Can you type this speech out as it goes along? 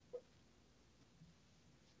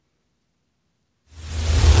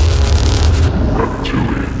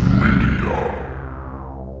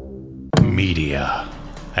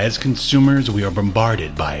As consumers, we are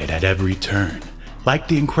bombarded by it at every turn, like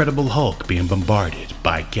the Incredible Hulk being bombarded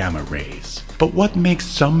by gamma rays. But what makes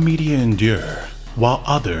some media endure, while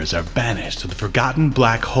others are banished to the forgotten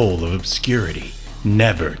black hole of obscurity,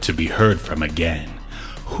 never to be heard from again?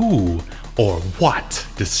 Who or what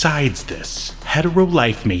decides this? Hetero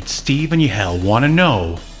life mates Steve and Yahel want to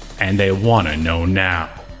know, and they want to know now.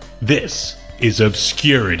 This is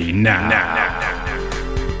Obscurity Now.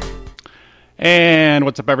 And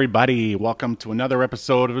what's up, everybody? Welcome to another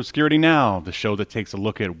episode of Obscurity Now, the show that takes a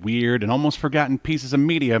look at weird and almost forgotten pieces of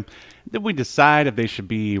media that we decide if they should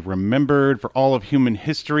be remembered for all of human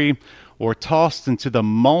history or tossed into the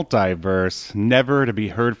multiverse, never to be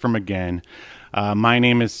heard from again. My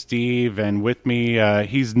name is Steve, and with me,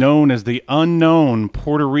 he's known as the unknown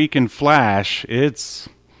Puerto Rican Flash.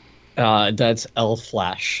 That's El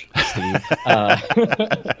Flash, Steve.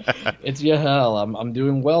 It's Yahel. I'm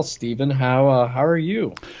doing well, Steven. How are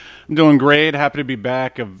you? I'm doing great. Happy to be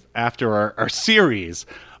back after our series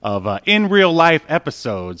of in real life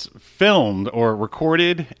episodes filmed or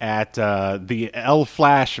recorded at the El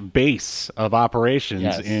Flash base of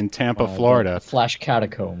operations in Tampa, Florida. The Flash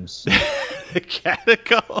Catacombs. The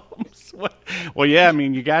catacombs. Well, yeah. I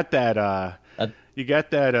mean, you got that. You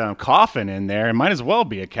got that coffin in there. It might as well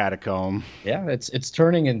be a catacomb. Yeah, it's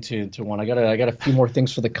turning into one. I got a few more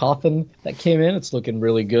things for the coffin that came in. It's looking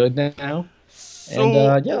really good now. So,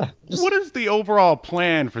 and, what is the overall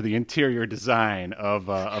plan for the interior design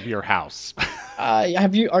of your house? Are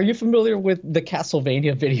you familiar with the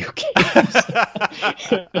Castlevania video games?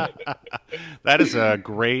 That is a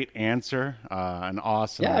great answer. An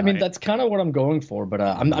awesome. Yeah, I mean that's kind of what I'm going for, but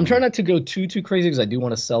I'm trying not to go too crazy because I do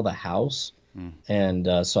want to sell the house.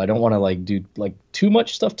 And so I don't want to do too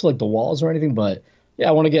much stuff to the walls or anything, but yeah,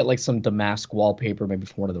 I want to get some damask wallpaper maybe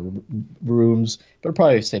for one of the rooms, but I'll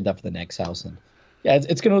probably save that for the next house. And yeah,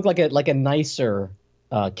 it's gonna look like a nicer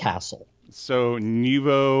castle. So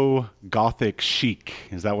Nouveau Gothic chic,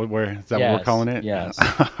 is that what we're calling it? Yes.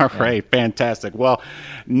 All right, fantastic. Well,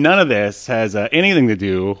 none of this has anything to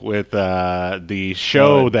do with the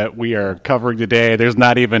show that we are covering today. There's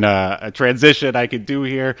not even a transition I could do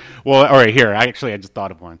here. Well, all right, here. I just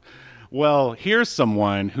thought of one. Well, here's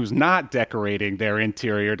someone who's not decorating their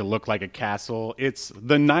interior to look like a castle. It's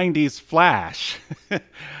the 90s Flash.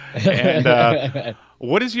 And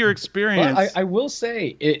what is your experience? Well, I will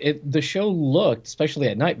say the show looked, especially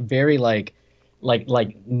at night, very like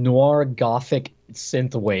noir gothic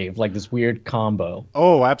synthwave, this weird combo.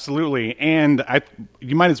 Oh, absolutely. And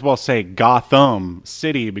you might as well say Gotham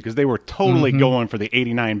City because they were totally going for the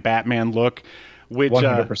 89 Batman look. Which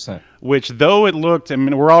 100%. Which though it looked, I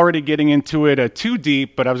mean, we're already getting into it too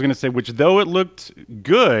deep, but I was going to say, which though it looked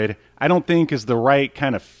good, I don't think is the right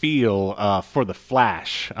kind of feel for the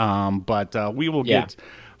Flash. But we will get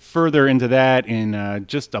further into that in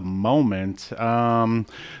just a moment.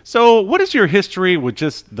 So what is your history with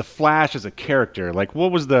just the Flash as a character?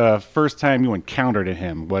 What was the first time you encountered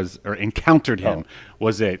him? Was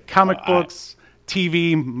it comic books,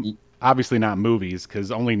 TV? Obviously not movies, because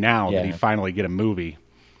only now did he finally get a movie.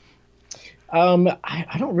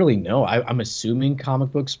 I don't really know. I'm assuming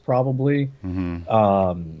comic books probably.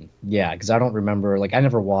 Because I don't remember. I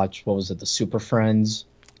never watched, what was it, the Super Friends?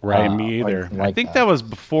 Right, me either. I think that was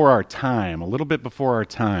before our time, a little bit before our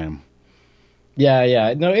time.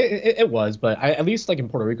 Yeah. No, it was, but at least in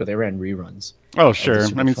Puerto Rico, they ran reruns. Oh, sure.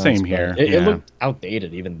 I mean, same here. It looked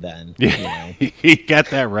outdated even then. You got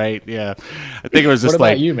that right. Yeah. I think it was just what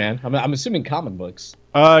about you, man? I'm assuming comic books.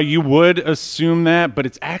 You would assume that, but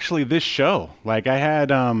it's actually this show. I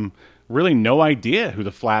had really no idea who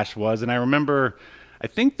the Flash was, and I remember, I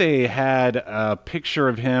think they had a picture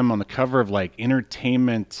of him on the cover of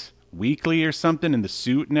Entertainment Weekly or something in the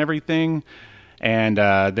suit and everything. And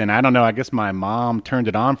then, I don't know, I guess my mom turned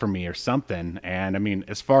it on for me or something. And, I mean,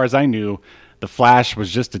 as far as I knew, The Flash was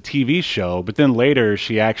just a TV show. But then later,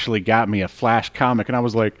 she actually got me a Flash comic. And I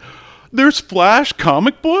was like, there's Flash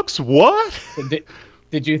comic books? What?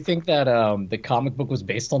 Did you think that the comic book was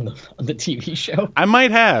based on the TV show? I might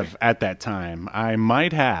have at that time. I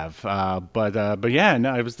might have. But yeah,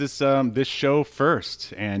 no, it was this show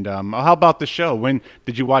first. And how about the show? When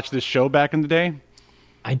did you watch this show back in the day?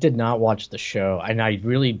 I did not watch the show, and I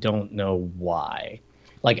really don't know why.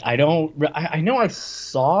 I know I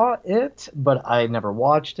saw it, but I never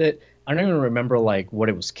watched it. I don't even remember what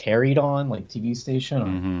it was carried on, TV station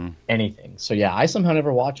or anything. So yeah, I somehow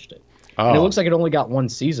never watched it. Oh. And it looks like it only got one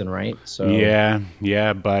season, right? So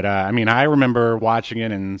yeah. But I mean, I remember watching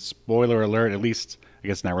it, and spoiler alert, at least I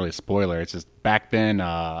guess not really a spoiler. It's just back then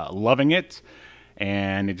loving it.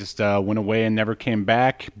 and it just went away and never came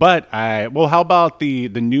back. But how about the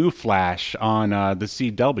new Flash on the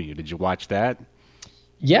CW? Did you watch that?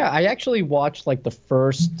 Yeah, I actually watched like the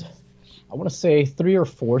first, I want to say 3 or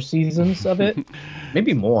 4 seasons of it,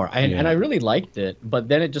 maybe more. And I Yeah. really liked it, but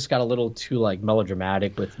then it just got a little too like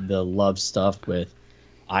melodramatic with the love stuff with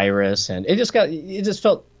Iris, and it just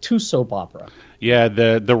felt too soap opera. Yeah,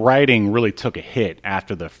 the writing really took a hit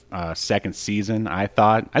after the second season. I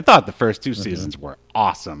thought the first two Hmm. seasons were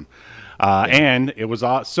awesome, Yeah. and it was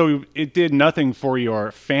so it did nothing for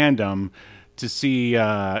your fandom to see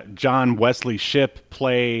John Wesley Shipp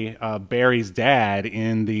play Barry's dad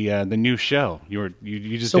in the new show. You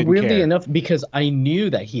just So didn't weirdly care. enough, because I knew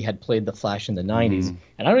that he had played the Flash in the '90s, Hmm.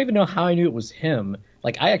 and I don't even know how I knew it was him.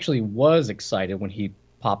 Like I actually was excited when he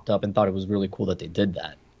popped up and thought it was really cool that they did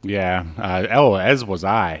that. Yeah. As was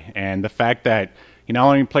I. And the fact that he not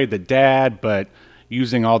only played the dad, but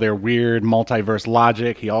using all their weird multiverse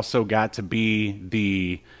logic, he also got to be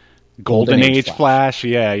the Golden Golden Age Age Flash. Flash.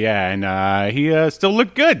 Yeah, yeah. And he still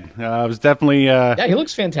looked good. It was definitely, Yeah, he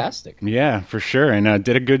looks fantastic. yeah, for sure. And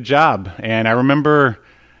did a good job. And I remember,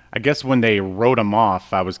 I guess when they wrote him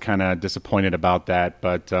off, I was kind of disappointed about that.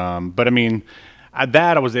 But I mean,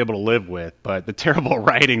 that I was able to live with, but the terrible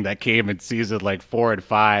writing that came in season like 4 and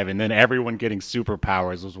 5, and then everyone getting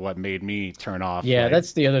superpowers was what made me turn off. Yeah, Like,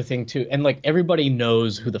 that's the other thing too. And like everybody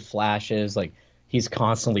knows who the Flash is. Like he's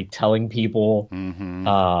constantly telling people.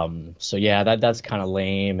 hmm So yeah, that's kind of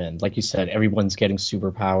lame. And like you said, everyone's getting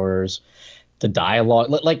superpowers. The dialogue,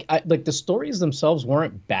 like the stories themselves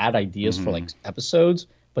weren't bad ideas for hmm like episodes,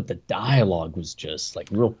 but the dialogue was just like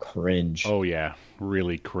real cringe. oh yeah,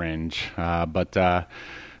 really cringe. But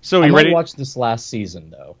so I you might ready? watch this last season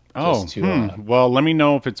though, Oh, just to well, let me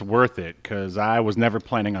know if it's worth it because I was never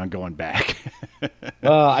planning on going back.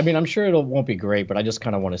 I mean, I'm sure it won't be great, but I just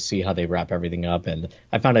kind of want to see how they wrap everything up. And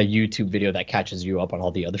I found a YouTube video that catches you up on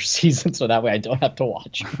all the other seasons, so that way I don't have to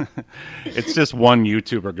watch. It's just one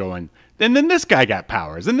YouTuber going, and then this guy got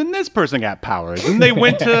powers, and then this person got powers, and they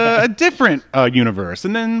went to a different universe,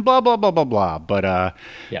 and then blah, blah, blah, blah, blah. But Yeah,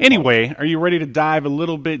 probably. anyway, are you ready to dive a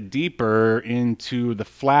little bit deeper into the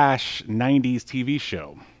Flash 90s TV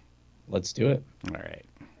show? Let's do it. All right.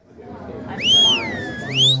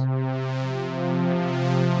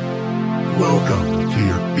 Welcome to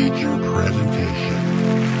your feature presentation.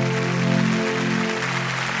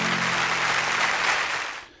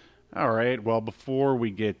 All right. Well, before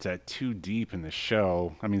we get too deep in the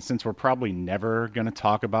show, I mean, since we're probably never going to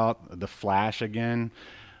talk about the Flash again,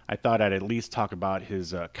 I thought I'd at least talk about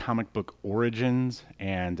his comic book origins.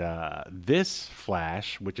 And this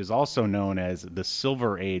Flash, which is also known as the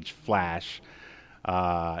Silver Age Flash,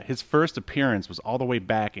 his first appearance was all the way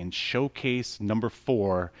back in Showcase number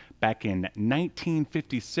 4 back in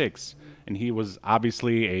 1956. And he was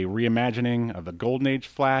obviously a reimagining of the Golden Age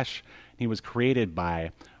Flash. He was created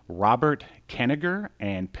by Robert Kanigher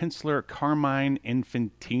and penciler Carmine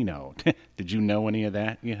Infantino. Did you know any of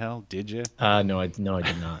that, you hell? Did you? No, I did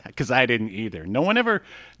not. Because I didn't either. No one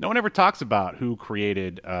ever talks about who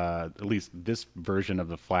created at least this version of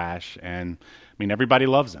the Flash, and I mean everybody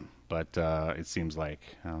loves him, but it seems like.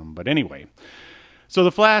 But anyway, so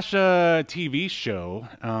the Flash TV show,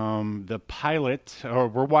 the pilot, or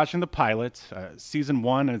we're watching the pilot, season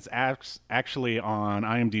 1, and it's actually on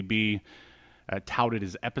IMDb. Touted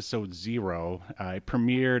as episode 0. It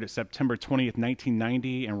premiered September 20th,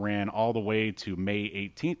 1990, and ran all the way to May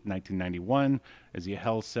 18th, 1991. As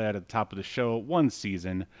Yahel said at the top of the show, one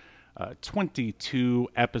season, 22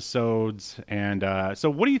 episodes. And so,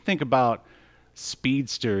 what do you think about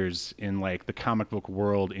speedsters in like the comic book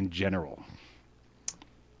world in general?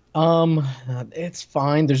 Um, it's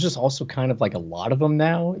fine. There's just also kind of like a lot of them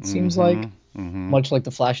now, it seems Mm-hmm. like, Mm-hmm. much like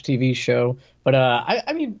the Flash TV show. But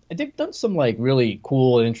I mean, they've done some like really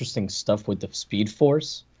cool and interesting stuff with the Speed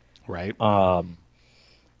Force. Right.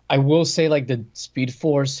 I will say like the Speed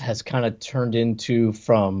Force has kind of turned into,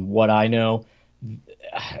 from what I know,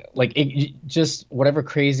 like just whatever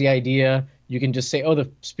crazy idea you can just say, oh,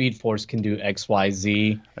 the Speed Force can do X, Y,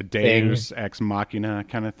 Z A thing. Deus Ex Machina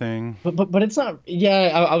kind of thing. But it's not.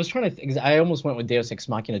 Yeah, I was trying to think. I almost went with Deus Ex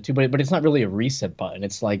Machina too, but it's not really a reset button.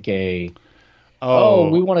 It's like a, oh,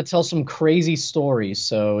 we Oh, want to tell some crazy story.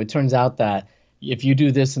 So it turns out that if you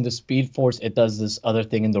do this in the Speed Force, it does this other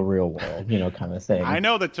thing in the real world, kind of I thing.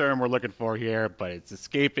 know the term we're looking for here, but it's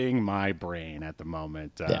escaping my brain at the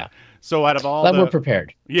moment. Yeah, So out of all glad we're the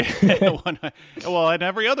prepared. yeah, well, in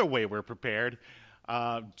every other way we're prepared.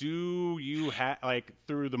 Do you have like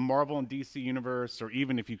through the Marvel and DC universe, or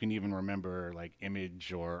even if you can even remember like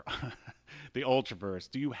Image or the Ultraverse?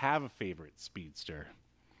 Do you have a favorite speedster?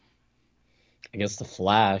 I guess the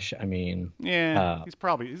Flash. I mean, Yeah, uh,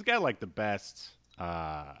 he's got like the best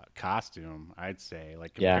costume, I'd say,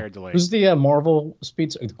 like yeah. compared to like Who's the Marvel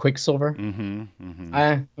speed Quicksilver?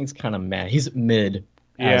 mm-hmm. He's kind of mad. He's mid,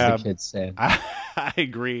 as the Yeah, kids say. I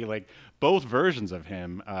agree. Like both versions of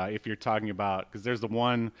him, if you're talking about, because there's the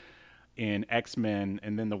one in X-Men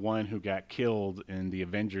and then the one who got killed in the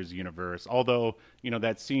Avengers universe. Although,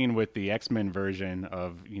 that scene with the X-Men version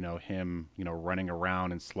of, him, running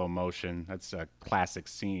around in slow motion, that's a classic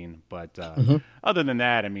scene. But other than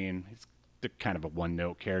that, I mean, he's kind of a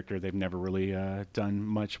one-note character. They've never really done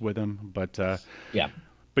much with him. Yeah.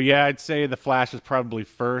 But yeah, I'd say the Flash is probably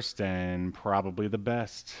first and probably the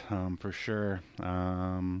best, for sure.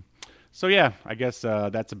 So yeah, I guess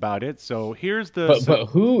that's about it. So here's the. But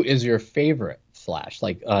who is your favorite Flash?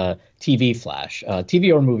 Like TV Flash,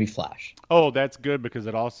 TV or movie Flash? Oh, that's good because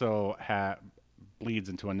it also bleeds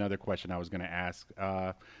into another question I was going to ask.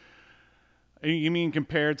 You mean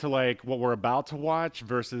compared to like what we're about to watch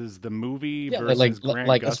versus the movie Yeah, versus Grant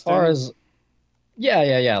Gustin? as far as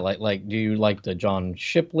yeah. Like, do you like the John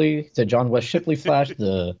West Shipley Flash,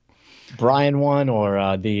 the Brian one,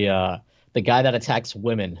 or the guy that attacks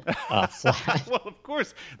women Flash? Well, of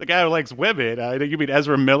course, the guy who likes women. You mean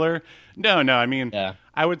Ezra Miller? No. I mean, Yeah.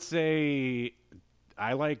 I would say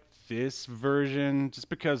I like this version just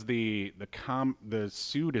because the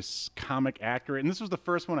suit is comic accurate, and this was the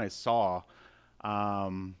first one I saw.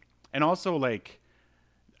 And also, like,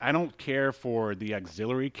 I don't care for the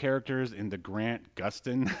auxiliary characters in the Grant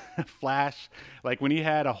Gustin Flash. Like, when he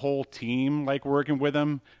had a whole team, like, working with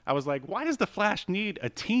him, I was like, why does the Flash need a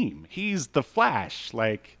team? He's the Flash.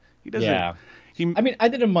 Like, he doesn't... Yeah. He, I mean, I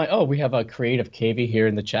didn't mind. Oh, we have a creative KV here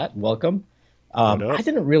in the chat. Welcome. What up? I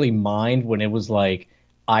didn't really mind when it was like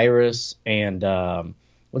Iris and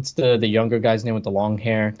what's the younger guy's name with the long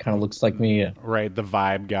hair? Kind of looks like me. Right, the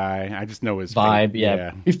Vibe guy. I just know his Vibe, face.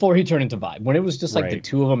 yeah. Before he turned into Vibe, when it was just like the Right.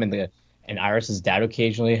 two of them and Iris's dad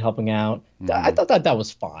occasionally helping out, I thought that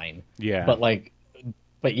was fine. Yeah.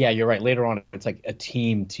 But yeah, you're right. Later on, it's like a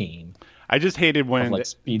team I just hated when of like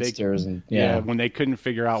speedsters and yeah. when they couldn't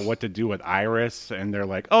figure out what to do with Iris, and they're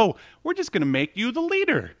like, "Oh, we're just gonna make you the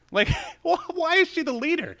leader." Like, why is she the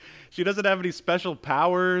leader? She doesn't have any special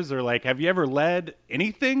powers, or like, have you ever led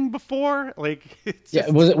anything before? Like, it's Yeah,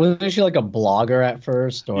 just, wasn't she like a blogger at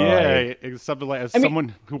first, or like, it's something like I mean-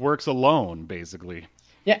 someone who works alone, basically.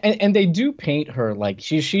 yeah, and they do paint her like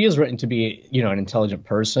she is written to be an intelligent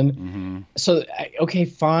person. So okay,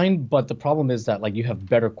 fine, but the problem is that like you have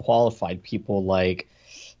better qualified people like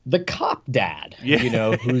the cop dad,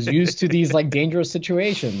 Yeah. who's used to these like dangerous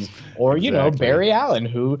situations, or Exactly. Barry Allen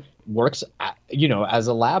who works as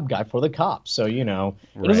a lab guy for the cops. So Right.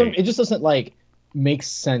 it just doesn't like make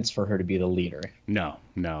sense for her to be the leader. No,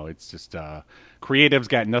 it's just creative's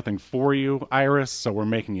got nothing for you, Iris, so we're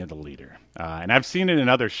making you the leader. And I've seen it in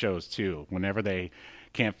other shows too. Whenever they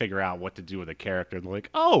can't figure out what to do with a character, they're like,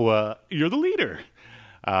 "Oh, you're the leader."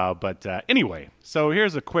 But anyway, so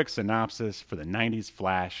here's a quick synopsis for the '90s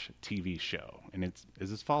Flash TV show, and it's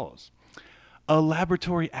as follows. A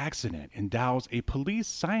laboratory accident endows a police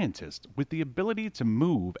scientist with the ability to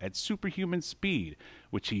move at superhuman speed,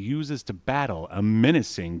 which he uses to battle a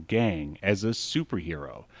menacing gang as a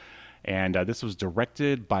superhero. And this was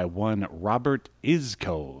directed by one Robert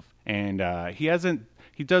Iskov. And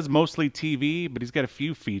he does mostly TV, but he's got a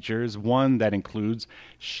few features. One that includes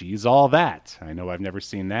She's All That. I know I've never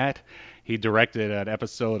seen that. He directed an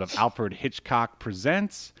episode of Alfred Hitchcock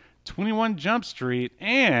Presents, 21 Jump Street,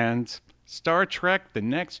 and Star Trek The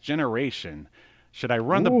Next Generation. Should I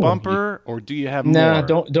run the Ooh. bumper, or do you have Nah,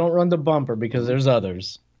 more? don't run the bumper because there's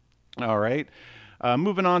others. All right.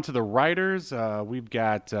 Moving on to the writers, we've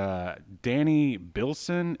got Danny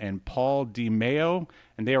Bilson and Paul DiMeo,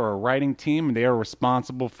 and they are a writing team, and they are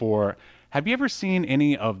responsible for... Have you ever seen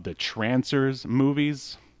any of the Trancers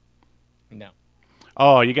movies? No.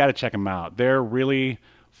 Oh, you got to check them out. They're really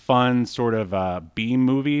fun sort of B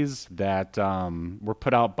movies that were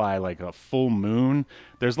put out by like a Full Moon.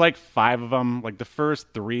 There's like 5 of them. Like the first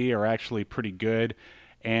 3 are actually pretty good.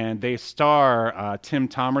 And they star Tim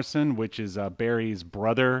Thomerson, which is Barry's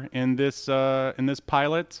brother in this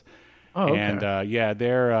pilot. Oh, okay.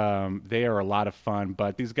 And they are a lot of fun.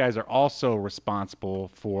 But these guys are also responsible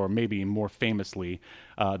for, maybe more famously,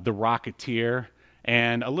 The Rocketeer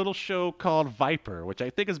and a little show called Viper, which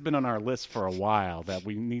I think has been on our list for a while that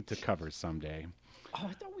we need to cover someday. Oh,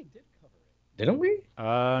 I thought we did cover it. Didn't we?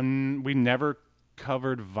 We never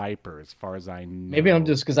covered Viper, as far as I know. Maybe I'm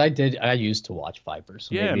just because I used to watch Vipers.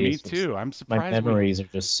 So Yeah, maybe me it's just- too. I'm My surprised. memories are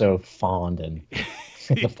just so fond and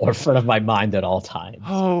in the forefront of my mind at all times.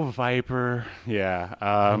 Oh, Viper.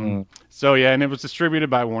 Yeah. So, yeah, and it was distributed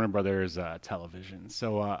by Warner Brothers Television.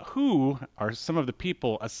 So, who are some of the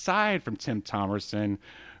people, aside from Tim Thomerson,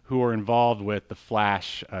 who are involved with the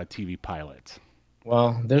Flash TV pilot?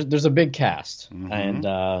 Well, there's a big cast, and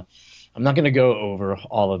I'm not going to go over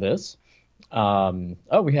all of this.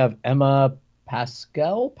 We have Emma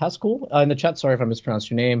Pascal in the chat. Sorry if I mispronounced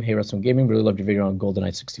your name. Hey, Wrestling Gaming, really loved your video on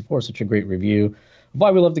GoldenEye 64. Such a great review of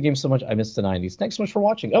why we love the game so much. I missed the 90s. Thanks so much for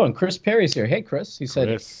watching. Oh, and Chris Perry's here. Hey, Chris. He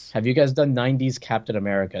said, have you guys done 90s Captain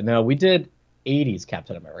America? No, we did 80s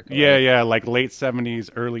Captain America. Yeah, right? yeah, like late 70s,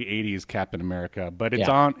 early 80s Captain America. But it's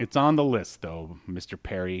on the list, though, Mr.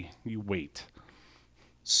 Perry. You wait.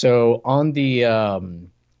 So on the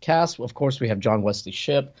cast, of course, we have John Wesley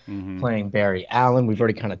Shipp playing Barry Allen. We've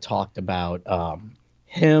already kind of talked about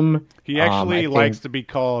him. He actually likes to be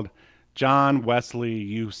called John Wesley,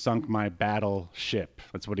 you sunk my battleship.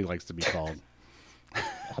 That's what he likes to be called.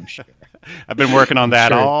 I'm sure. I've been working on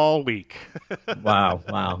that all week.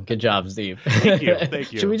 Wow. Good job, Steve. Thank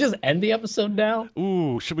you. Should we just end the episode now?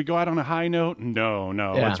 Ooh, should we go out on a high note? No.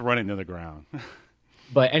 Yeah. Let's run it into the ground.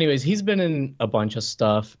 But anyways, he's been in a bunch of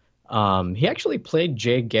stuff. He actually played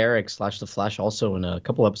Jay Garrick / The Flash also in a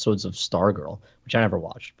couple episodes of Stargirl, which I never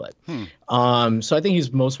watched. But so I think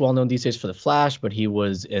he's most well known these days for The Flash, but he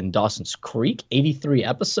was in Dawson's Creek, 83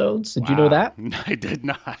 episodes. Did you know that? I did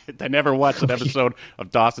not. I never watched an episode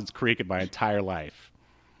of Dawson's Creek in my entire life.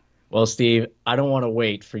 Well, Steve, I don't want to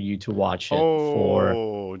wait for you to watch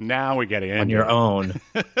it now we get it on your own.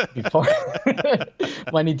 Before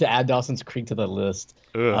I need to add Dawson's Creek to the list.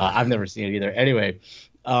 I've never seen it either. Anyway.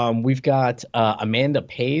 We've got Amanda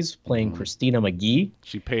Pays playing Christina McGee.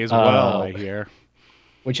 She pays well, I hear.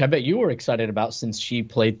 Which I bet you were excited about since she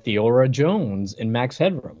played Theora Jones in Max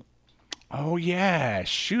Headroom. Oh, yeah.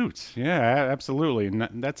 Shoot. Yeah, absolutely.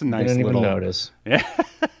 That's a nice I didn't little... even notice. Yeah.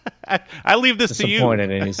 I leave this to you.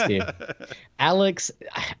 Disappointed in you, Steve. Alex,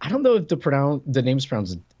 I don't know if the name's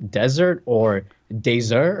pronounced Desert or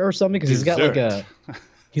Desert or something, because he's got like a...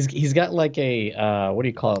 He's got like a what do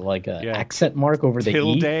you call it? Like a accent mark over the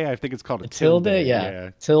tilde. E. I think it's called a tilde. tilde.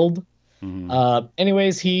 Yeah. Tilde.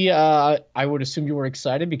 Anyways, I would assume you were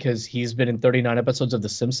excited because he's been in 39 episodes of The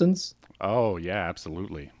Simpsons. Oh yeah,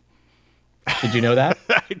 absolutely. Did you know that?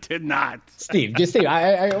 I did not. Steve,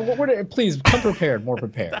 please come prepared, more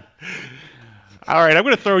prepared. All right, I'm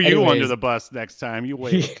going to throw you under the bus next time. You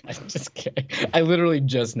wait. I'm just kidding. I literally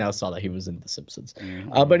just now saw that he was in The Simpsons.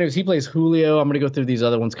 But anyways, he plays Julio. I'm going to go through these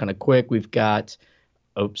other ones kind of quick. We've got...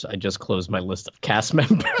 Oops, I just closed my list of cast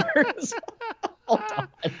members. Hold on.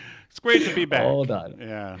 It's great to be back. Hold on.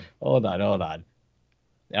 Yeah. Hold on.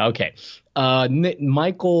 Okay.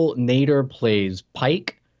 Michael Nader plays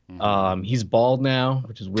Pike. He's bald now,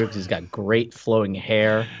 which is weird because he's got great flowing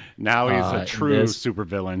hair. Now he's a true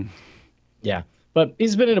supervillain. Yeah, but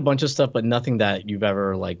he's been in a bunch of stuff, but nothing that you've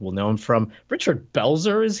ever will know him from. Richard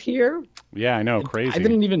Belzer is here. Yeah, I know, crazy. I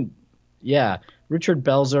didn't even. Yeah, Richard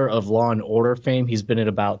Belzer of Law and Order fame. He's been in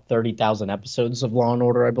about 30,000 episodes of Law and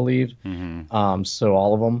Order, I believe. So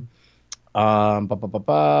all of them. I'm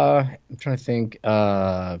trying to think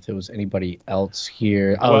if there was anybody else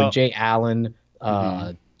here. Jay Allen,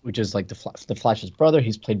 which is like the Flash's brother.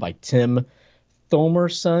 He's played by Tim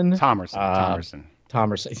Thomerson. Thomerson.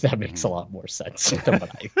 That makes a lot more sense than what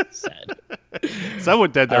I said.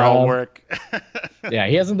 Someone did their homework. Yeah,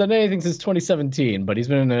 he hasn't done anything since 2017, but he's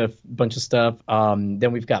been in a bunch of stuff.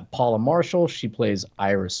 Then we've got Paula Marshall. She plays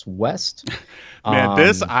Iris West. Man,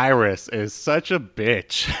 this Iris is such a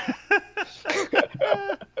bitch.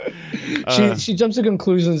 She jumps to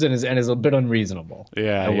conclusions and is a bit unreasonable.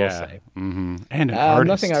 Yeah, I will say. Mm-hmm. And an artist.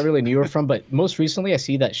 Nothing I really knew her from, but most recently I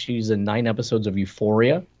see that she's in 9 episodes of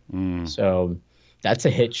Euphoria. So that's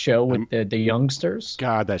a hit show with the youngsters.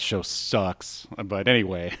 God, that show sucks. But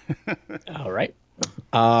anyway. All right.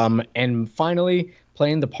 And finally,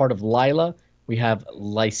 playing the part of Lila, we have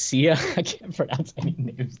Lycia. I can't pronounce any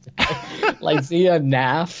names. Lycia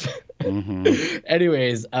Naff.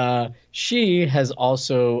 Anyways, she has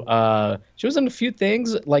also she was in a few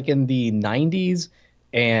things like in the 90s,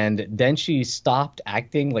 and then she stopped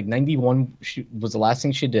acting. Like 91 was the last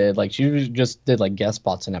thing she did. Like she just did like guest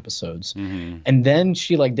spots in episodes, and then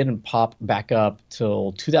she didn't pop back up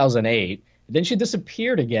till 2008. Then she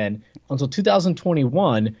disappeared again until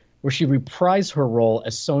 2021, where she reprised her role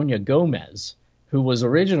as Sonia Gomez, who was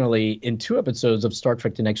originally in 2 episodes of Star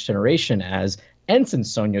Trek: The Next Generation as Ensign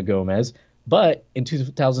Sonia Gomez, but in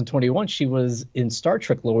 2021 she was in Star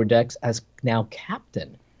Trek Lower Decks as now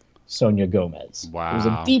Captain Sonia Gomez. Wow. It was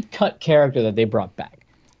a deep cut character that they brought back.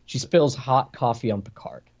 She spills hot coffee on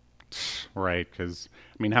Picard. Right, because,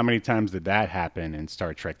 I mean, how many times did that happen in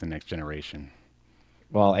Star Trek The Next Generation?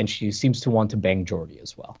 Well, and she seems to want to bang Geordi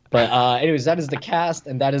as well. But anyways, that is the cast,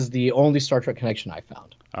 and that is the only Star Trek connection I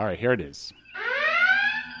found. All right, here it is.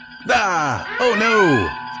 Ah! Oh no!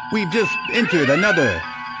 We've just entered another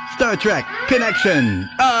Star Trek connection!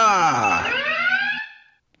 Ah!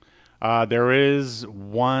 There is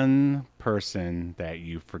one person that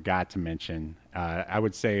you forgot to mention. I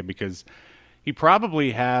would say because he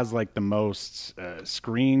probably has like the most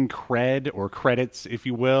screen cred or credits, if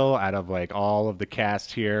you will, out of like all of the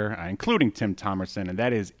cast here, including Tim Thomerson, and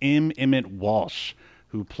that is Emmett Walsh,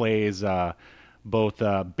 who plays both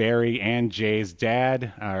Barry and Jay's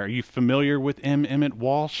dad. Are you familiar with Emmett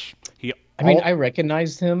Walsh? I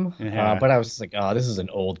recognized him, but I was just like, oh, this is an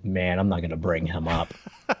old man. I'm not going to bring him up.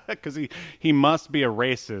 Because he must be a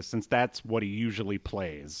racist, since that's what he usually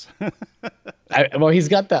plays. Well, he's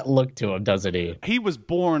got that look to him, doesn't he? He was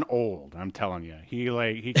born old, I'm telling you.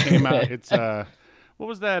 He came out, it's what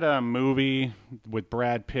was that movie with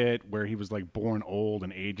Brad Pitt where he was like born old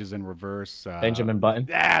and ages in reverse? Benjamin Button?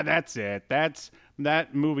 Yeah, that's it.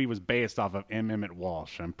 That movie was based off of Emmett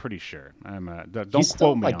Walsh, I'm pretty sure. Don't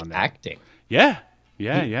quote me on that. Acting. Yeah.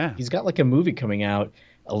 He's got like a movie coming out,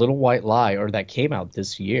 A Little White Lie, or that came out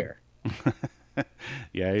this year.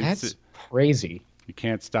 Yeah, that's crazy. You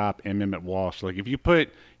can't stop Emmett Walsh. Like if you put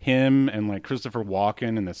him and like Christopher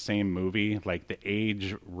Walken in the same movie, like the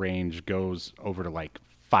age range goes over to like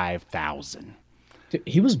 5,000.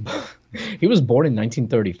 He was born in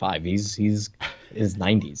 1935. He's his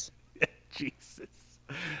 90s. Jesus.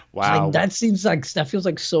 Wow. Like, that feels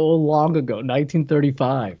like so long ago,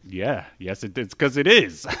 1935. Yeah. Yes, it's because it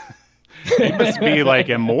is. He must be like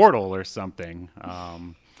immortal or something.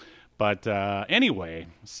 But anyway,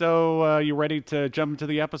 so you ready to jump into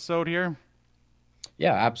the episode here?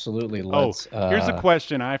 Yeah, absolutely. Here's a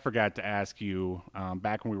question I forgot to ask you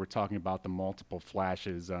back when we were talking about the multiple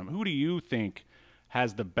flashes. Who do you think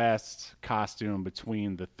has the best costume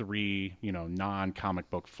between the three, non-comic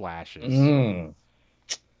book flashes?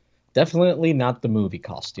 Definitely not the movie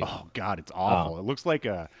costume. Oh God, it's awful. It looks like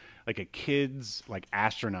a kid's like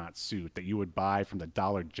astronaut suit that you would buy from the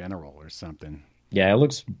Dollar General or something. Yeah, it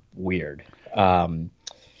looks weird.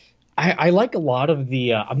 I like a lot of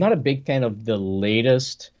the. I'm not a big fan of the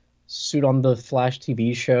latest suit on the Flash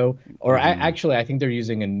TV show, or I think they're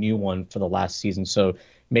using a new one for the last season. So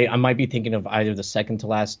I might be thinking of either the second to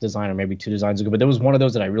last design or maybe 2 designs ago. But there was one of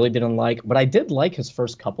those that I really didn't like. But I did like his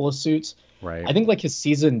first couple of suits. Right. I think like his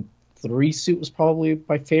season 3 suit was probably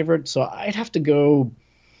my favorite. So I'd have to go.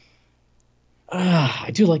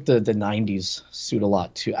 I do like the 90s suit a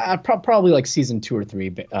lot too. Probably like season 2 or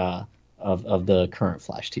 3 of the current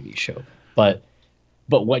Flash TV show. But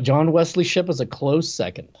what John Wesley Shipp is a close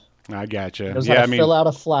second. I gotcha. He knows how to fill out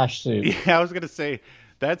a Flash suit. Yeah, I was gonna say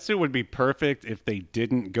that suit would be perfect if they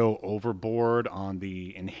didn't go overboard on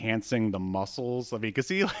the enhancing the muscles. I mean, because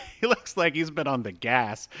he looks like he's been on the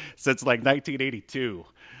gas since like 1982.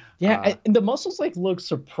 Yeah, and the muscles like look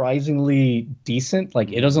surprisingly decent.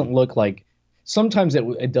 Like it doesn't look like. Sometimes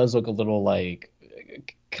it does look a little like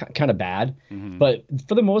kind of bad, but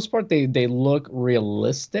for the most part they look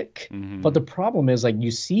realistic. But the problem is like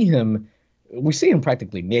we see him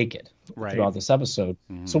practically naked throughout this episode,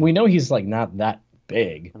 so we know he's like not that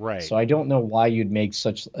big. Right. So I don't know why you'd make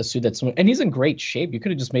such a suit that's and he's in great shape. You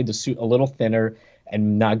could have just made the suit a little thinner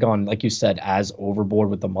and not gone, like you said, as overboard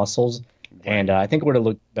with the muscles. Right. And I think it would have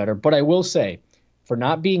looked better. But I will say, for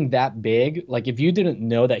not being that big, like if you didn't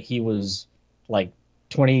know that he was like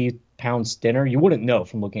 20 pounds thinner, you wouldn't know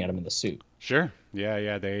from looking at him in the suit. Sure.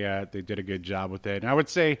 Yeah. They did a good job with it. And I would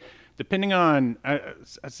say, depending on, I'd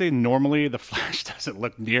say normally the Flash doesn't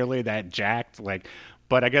look nearly that jacked.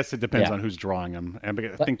 But I guess it depends on who's drawing him. And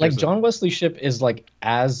I think like John Wesley Shipp is like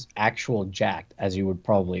as actual jacked as you would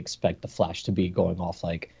probably expect the Flash to be, going off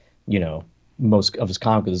like most of his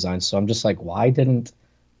comic designs. So I'm just like, why didn't?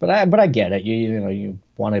 But I get it. You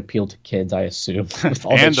want to appeal to kids, I assume, with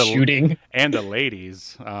all the shooting and the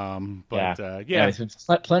ladies.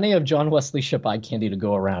 Plenty of John Wesley Shipp eye candy to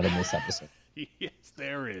go around in this episode. Yes,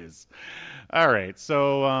 there is. All right,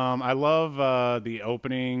 so I love the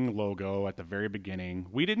opening logo at the very beginning.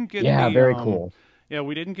 We didn't get very cool. Yeah,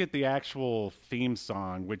 we didn't get the actual theme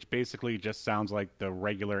song, which basically just sounds like the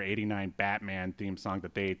regular '89 Batman theme song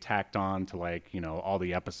that they tacked on to all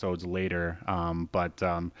the episodes later. But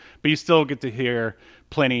you still get to hear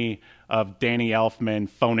plenty of Danny Elfman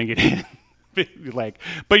phoning it in. But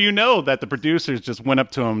that the producers just went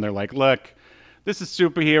up to him. They're like, "Look, this is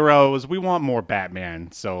superheroes. We want more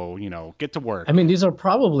Batman. So get to work." I mean, these are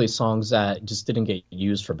probably songs that just didn't get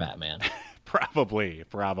used for Batman. Probably,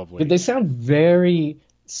 probably. They sound very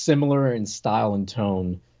similar in style and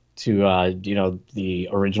tone to the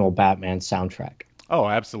original Batman soundtrack. Oh,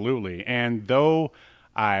 absolutely. And though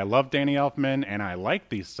I love Danny Elfman and I like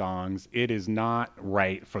these songs, it is not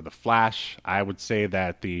right for the Flash. I would say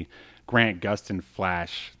that the Grant Gustin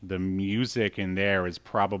Flash, the music in there is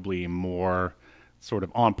probably more sort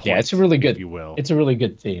of on point. Yeah, it's a really good, if you will. it's a really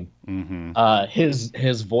good theme. Mm-hmm. His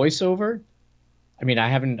voiceover. I mean,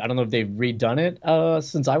 I don't know if they've redone it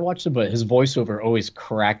since I watched it, but his voiceover always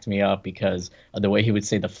cracked me up because of the way he would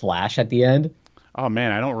say the Flash at the end. Oh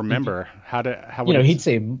man, I don't remember how he'd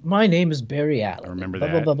say, "My name is Barry Allen." I remember blah,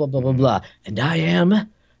 that. blah blah blah blah blah blah, and I am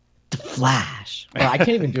the Flash. Well, I can't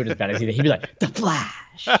even do it as bad as he did. He'd be like, "The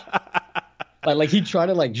Flash." like he'd try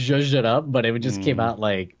to like zhuzh it up, but it would just came out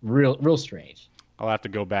like real strange. I'll have to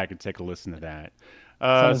go back and take a listen to that.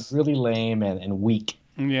 Sounds really lame and weak.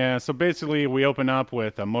 Yeah, so basically we open up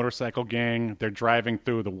with a motorcycle gang. They're driving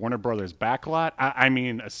through the Warner Brothers backlot. I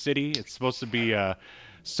mean, a city. It's supposed to be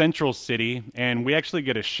Central City, and we actually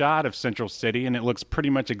get a shot of Central City, and it looks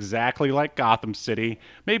pretty much exactly like Gotham City.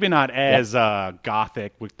 Maybe not as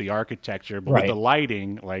gothic with the architecture, but with the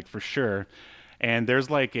lighting, like for sure. And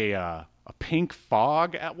there's like a pink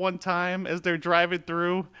fog at one time as they're driving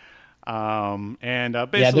through. Basically,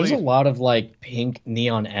 there's a lot of like pink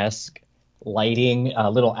neon-esque lighting,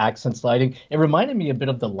 little accents lighting. It reminded me a bit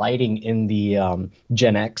of the lighting in the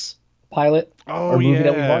Gen X pilot movie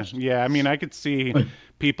that we watched. Yeah, I mean, I could see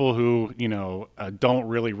people who, don't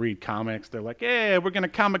really read comics. They're like, yeah, we're going to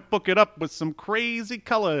comic book it up with some crazy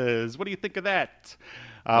colors. What do you think of that?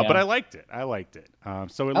 But I liked it. I liked it. I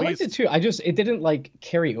liked it too. It didn't like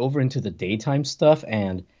carry over into the daytime stuff.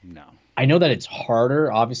 And no. I know that it's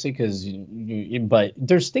harder, obviously, because but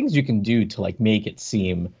there's things you can do to like make it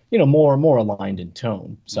seem, more aligned in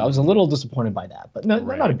tone. So I was a little disappointed by that, but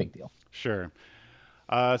not a big deal. Sure.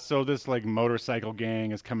 So this like motorcycle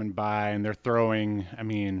gang is coming by and they're throwing, I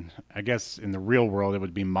mean, I guess in the real world it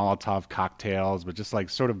would be Molotov cocktails, but just like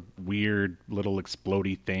sort of weird little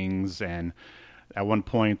explodey things. And at one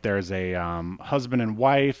point there's a husband and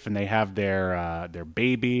wife and they have their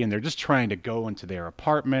baby and they're just trying to go into their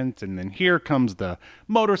apartment. And then here comes the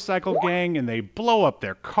motorcycle gang and they blow up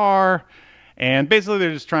their car. And basically,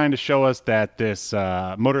 they're just trying to show us that this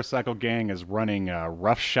motorcycle gang is running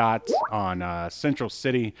roughshod on Central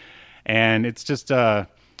City, and it's just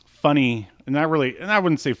funny. And I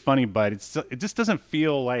wouldn't say funny, but it just doesn't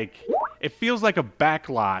feel like it feels like a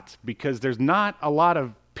backlot because there's not a lot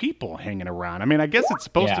of people hanging around. I mean, I guess it's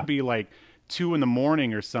supposed to be like 2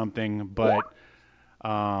 a.m. or something, but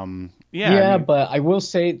but I will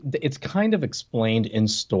say it's kind of explained in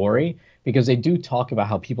story because they do talk about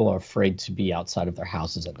how people are afraid to be outside of their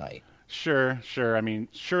houses at night. Sure. I mean,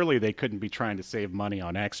 surely they couldn't be trying to save money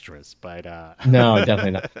on extras, but no,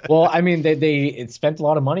 definitely not. Well, I mean, they spent a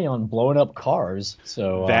lot of money on blowing up cars,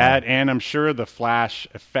 so that, and I'm sure the flash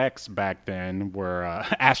effects back then were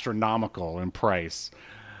astronomical in price.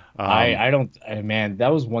 Man,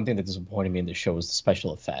 that was one thing that disappointed me in the show was the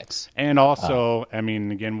special effects. And also, I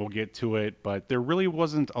mean, again, we'll get to it, but there really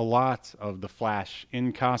wasn't a lot of the Flash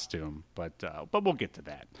in costume, but we'll get to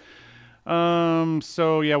that.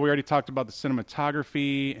 So yeah, we already talked about the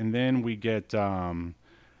cinematography, and then we get Tim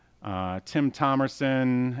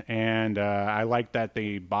Thomerson, and I like that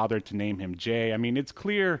they bothered to name him Jay. I mean, it's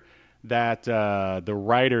clear that the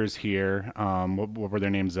writers here, what were their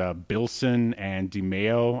names, Bilson and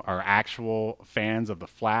DeMeo, are actual fans of The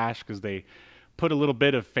Flash because they put a little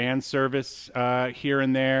bit of fan service here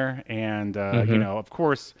and there. And, of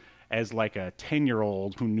course, as like a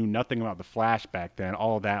 10-year-old who knew nothing about The Flash back then,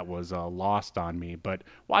 all of that was lost on me. But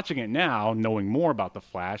watching it now, knowing more about The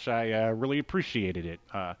Flash, I really appreciated it.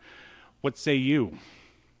 What say you?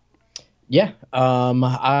 Yeah,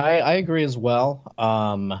 I agree as well.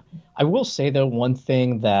 I will say, though, one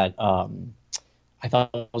thing that I thought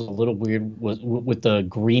was a little weird was with the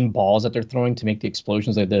green balls that they're throwing to make the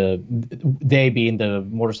explosions. Like they being the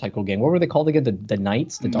motorcycle gang. What were they called again? The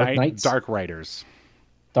Knights? The Dark Knights? Dark Riders.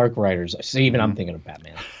 Dark Riders. See, even I'm thinking of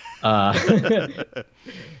Batman.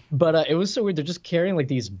 But it was so weird. They're just carrying like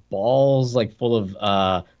these balls like full of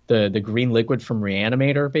the green liquid from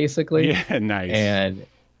Reanimator, basically. Yeah, nice.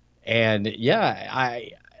 And yeah,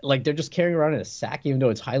 I like they're just carrying around in a sack, even though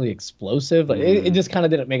it's highly explosive. Like, it just kind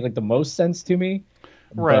of didn't make like the most sense to me.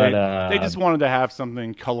 Right. But, they just wanted to have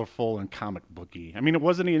something colorful and comic booky. I mean, it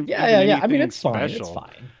wasn't even I mean, it's special. Fine. It's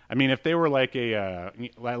fine. I mean, if they were like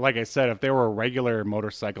like I said, if they were a regular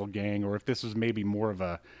motorcycle gang, or if this was maybe more of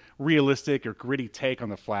a realistic or gritty take on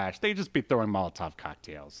the Flash, they'd just be throwing Molotov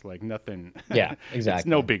cocktails. Like nothing. Yeah, exactly. It's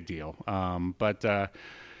no big deal.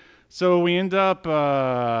 So we end up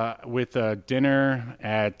with dinner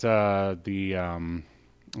at the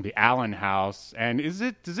Allen house, and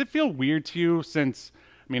does it feel weird to you? Since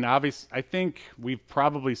I mean, obviously, I think we've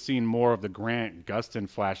probably seen more of the Grant Gustin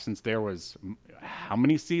Flash since there was how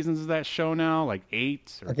many seasons is that show now? Like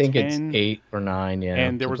 8 or I think 10? it's 8 or 9. Yeah,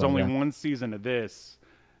 And there was something only like that. one season of this.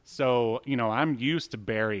 So, I'm used to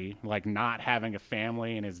Barry like not having a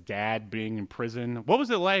family and his dad being in prison. What was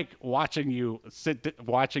it like watching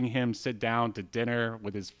him sit down to dinner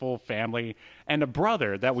with his full family and a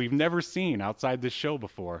brother that we've never seen outside this show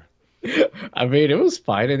before? I mean, it was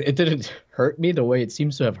fine. It didn't hurt me the way it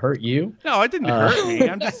seems to have hurt you. No, it didn't hurt me.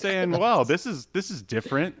 I'm just saying, well, this is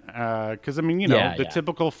different because I mean, the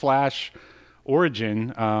typical Flash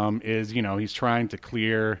origin is he's trying to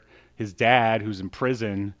clear his dad who's in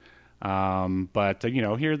prison, but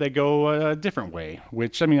here they go a different way,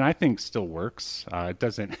 which I mean I think still works. It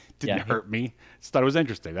didn't hurt me. Just thought it was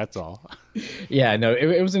interesting. That's all. Yeah, no,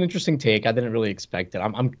 it was an interesting take. I didn't really expect it.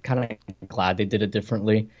 I'm kind of glad they did it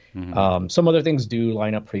differently. Mm-hmm. Some other things do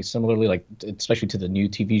line up pretty similarly, like especially to the new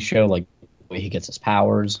TV show, like the way he gets his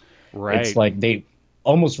powers. Right. It's like they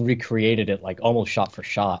almost recreated it, like almost shot for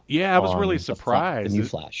shot. Yeah, I was really surprised. The new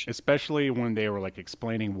Flash, especially when they were like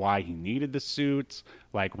explaining why he needed the suit,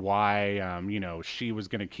 like why she was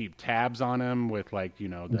going to keep tabs on him with like they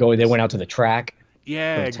went out to the track.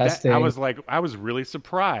 Yeah, I was really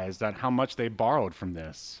surprised at how much they borrowed from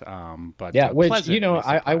this. But yeah, which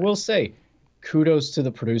I will say, kudos to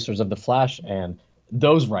the producers of The Flash and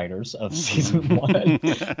those writers of season 1.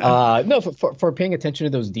 For paying attention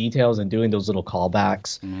to those details and doing those little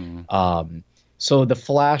callbacks. So The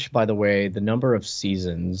Flash, by the way, the number of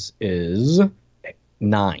seasons is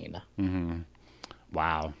 9.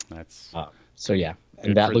 Wow, that's so yeah,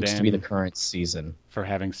 and that looks to be the current season for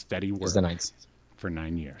having steady work. Is the 9th season. For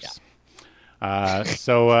 9 years. Yeah.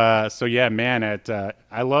 So yeah, man.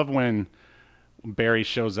 I love when Barry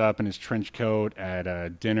shows up in his trench coat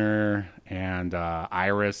at dinner, and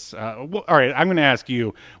Iris. All right, I'm going to ask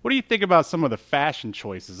you, what do you think about some of the fashion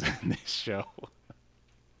choices in this show?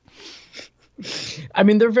 I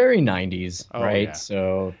mean, they're very 90s, right? Yeah.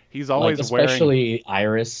 So he's always especially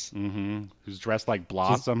Iris, who's dressed like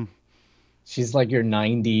Blossom. She's like your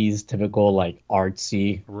 90s typical like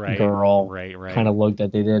artsy girl, right, kind of look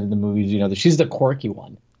that they did in the movies. She's the quirky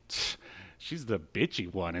one. She's the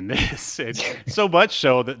bitchy one in this. It's so much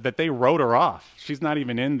so that they wrote her off. She's not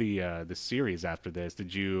even in the series after this.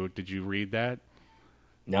 Did you read that?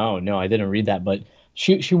 No, I didn't read that, but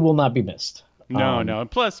she will not be missed. No.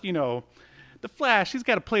 And plus, the Flash, he's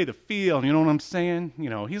got to play the field. You know what I'm saying?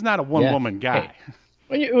 He's not a one-woman guy. Hey.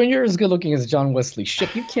 When you're as good looking as John Wesley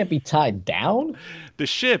Shipp, you can't be tied down. The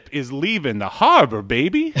ship is leaving the harbor,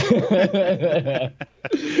 baby.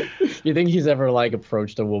 You think he's ever like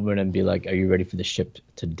approached a woman and be like, "Are you ready for the ship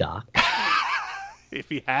to dock?" If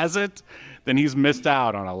he hasn't, then he's missed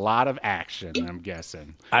out on a lot of action, I'm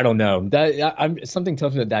guessing. I don't know. Something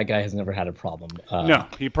tells me that guy has never had a problem. No,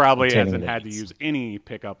 he probably hasn't had to use any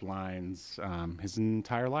pickup lines his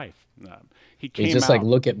entire life. He's just like,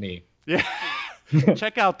 "Look at me." Yeah.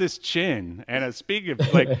 Check out this chin. And speaking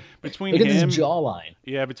of like between Look him, at this jawline.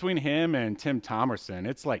 Yeah, between him and Tim Thomerson,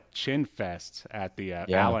 it's like chin fest at the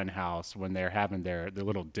Allen house when they're having their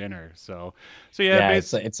little dinner. So yeah,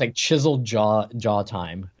 it's like chiseled jaw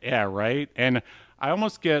time. Yeah, right. And I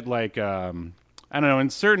almost get like I don't know, in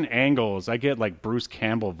certain angles, I get like Bruce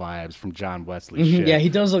Campbell vibes from John Wesley Shipp. Yeah, he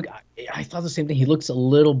does look. I thought the same thing. He looks a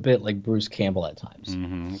little bit like Bruce Campbell at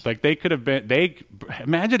times. Like they could have been.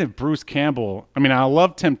 Imagine if Bruce Campbell. I mean, I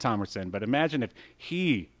love Tim Thomerson, but imagine if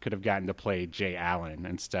he could have gotten to play Jay Allen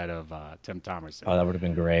instead of Tim Thomerson. Oh, that would have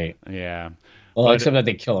been great. Yeah. Well, except that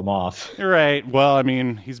they kill him off. Right. Well, I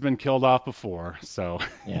mean, he's been killed off before, so.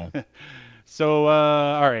 Yeah. So,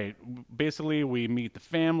 all right, basically we meet the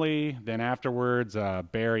family. Then afterwards,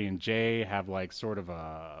 Barry and Jay have like sort of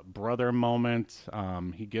a brother moment.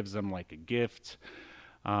 He gives them like a gift.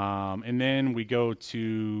 And then we go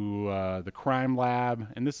to the crime lab.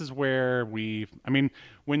 And this is where when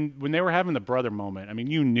they were having the brother moment, I mean,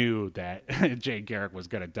 you knew that Jay Garrick was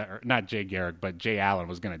going to die. Not Jay Garrick, but Jay Allen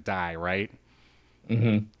was going to die, right?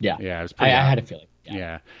 Mm-hmm. Yeah. Yeah, it was I had a feeling.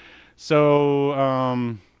 Yeah.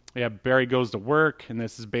 So, yeah, Barry goes to work, and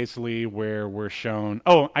this is basically where we're shown.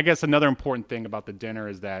 Oh, I guess another important thing about the dinner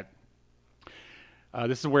is that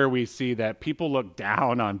this is where we see that people look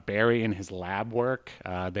down on Barry and his lab work.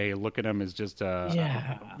 They look at him as just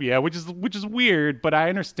which is weird, but I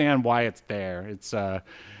understand why it's there. It's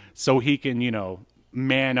so he can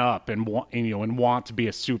man up and want to be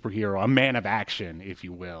a superhero, a man of action, if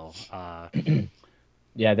you will.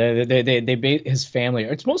 Yeah, his family.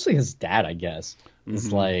 It's mostly his dad, I guess.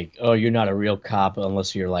 It's like, oh, you're not a real cop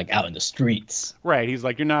unless you're like out in the streets. Right. He's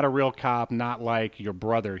like, you're not a real cop, not like your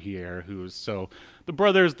brother here, who's so. The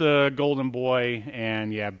brother's the golden boy,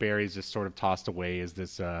 and yeah, Barry's just sort of tossed away as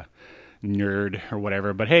this nerd or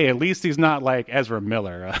whatever. But hey, at least he's not like Ezra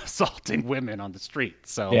Miller assaulting women on the street.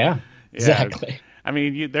 So Yeah, yeah, exactly. I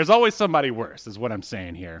mean, there's always somebody worse, is what I'm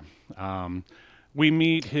saying here. We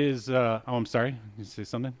meet his. Oh, I'm sorry. You say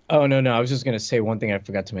something? Oh no, I was just gonna say one thing I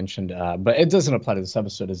forgot to mention, but it doesn't apply to this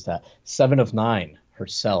episode. Is that Seven of Nine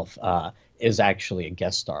herself is actually a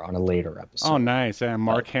guest star on a later episode. Oh, nice. And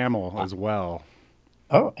Mark Hamill as well.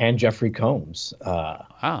 Oh, and Jeffrey Combs. Oh,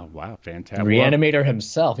 wow. Fantastic. Reanimator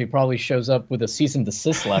himself. He probably shows up with a cease and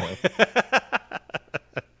desist letter.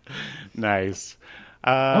 Nice.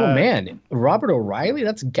 Oh man, Robert O'Reilly.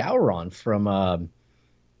 That's Gowron from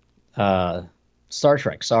Star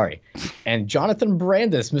Trek. Sorry, and Jonathan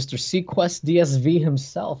Brandis, Mr. Sequest DSV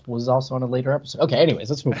himself, was also on a later episode. Okay, anyways,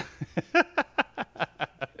 let's move on.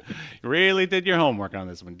 You really did your homework on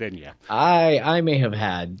this one, didn't you? I may have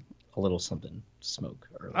had a little something to smoke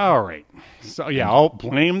earlier. All right. So yeah, I'll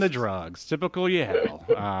blame the drugs. Typical Yale.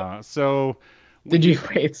 So Did you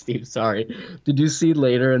wait, Steve? Sorry. Did you see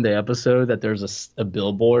later in the episode that there's a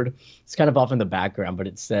billboard? It's kind of off in the background, but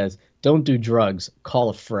it says, "Don't do drugs. Call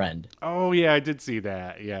a friend." Oh yeah, I did see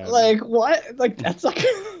that. Yeah. Like what? Like that's like.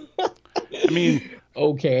 I mean,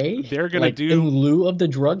 okay. they're gonna like, do in lieu of the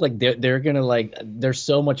drug. Like they're gonna like. They're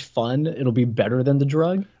so much fun. It'll be better than the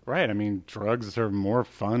drug. right. I mean, drugs are more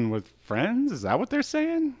fun with friends. Is that what they're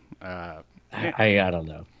saying? I don't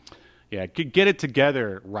know. Yeah, get it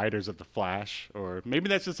together, writers of The Flash. Or maybe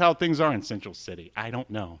that's just how things are in Central City. I don't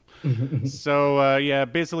know. So, yeah,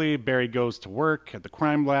 basically Barry goes to work at the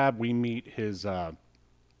crime lab. We meet his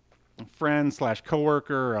friend /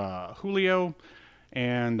 coworker, Julio.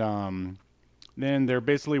 And then they're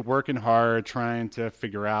basically working hard trying to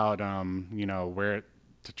figure out, where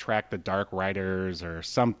to track the Dark Riders or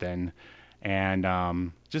something.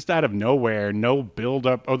 And just out of nowhere, no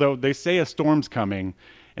build-up. Although they say a storm's coming.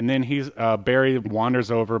 And then Barry wanders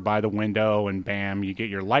over by the window, and bam, you get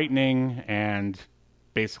your lightning, and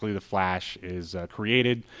basically the Flash is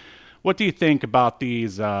created. What do you think about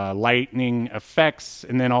these lightning effects?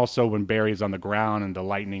 And then also when Barry's on the ground and the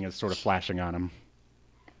lightning is sort of flashing on him.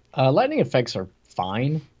 Lightning effects are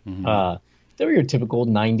fine. They're your typical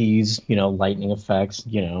 90s, lightning effects,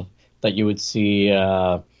 that you would see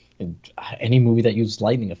in any movie that used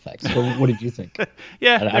lightning effects. What did you think?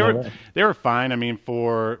 Yeah, they were fine. I mean,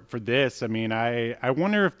 for this, I mean, I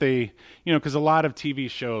wonder if they, because a lot of TV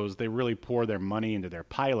shows, they really pour their money into their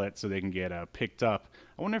pilot so they can get picked up.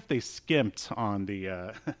 I wonder if they skimped on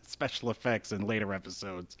the special effects in later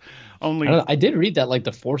episodes. I did read that like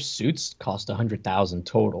the 4 suits cost $100,000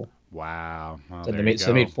 total. Wow. Well, So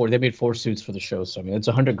they made 4 suits for the show. So I mean, it's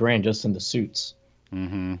 $100,000 just in the suits.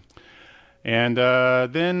 Mm-hmm. And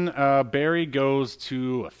then Barry goes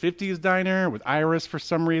to a 50s diner with Iris for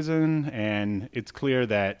some reason, and it's clear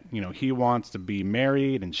that, he wants to be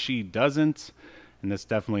married and she doesn't. And this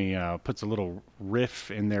definitely puts a little riff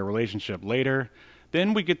in their relationship later.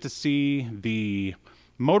 Then we get to see the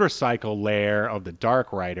motorcycle lair of the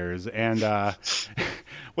Dark Riders. And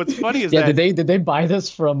what's funny is that... Did they buy this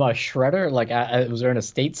from Shredder? Like, was there an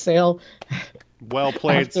estate sale? Well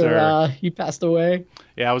played, after, sir. He passed away.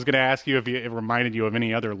 Yeah, I was going to ask you if it reminded you of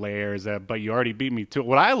any other layers, but you already beat me to it.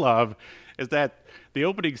 What I love is that the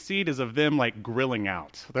opening scene is of them like grilling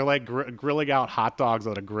out. They're like grilling out hot dogs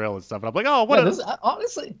on a grill and stuff. And I'm like, oh, what?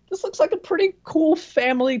 Honestly, this looks like a pretty cool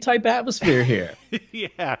family type atmosphere here.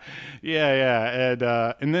 yeah.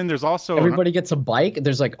 And then there's also everybody gets a bike.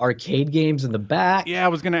 There's like arcade games in the back. Yeah, I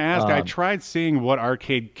was going to ask. I tried seeing what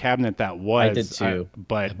arcade cabinet that was. I did too,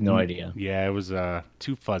 but I have no idea. Yeah, it was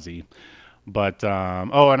too fuzzy. But,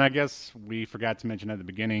 and I guess we forgot to mention at the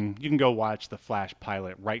beginning, you can go watch the Flash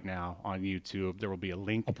pilot right now on YouTube. There will be a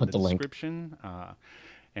link in the description.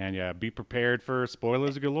 And yeah, be prepared for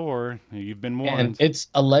spoilers galore. You've been warned. And it's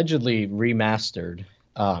allegedly remastered.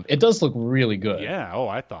 It does look really good. Yeah,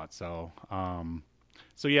 I thought so.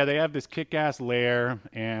 So yeah, they have this kick-ass lair,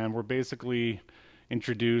 and we're basically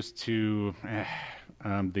introduced to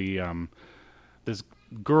this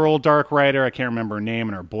girl Dark Rider, I can't remember her name,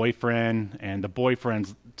 and her boyfriend, and the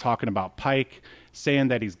boyfriend's talking about Pike, saying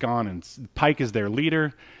that he's gone, and Pike is their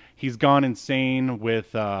leader. He's gone insane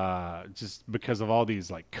with just because of all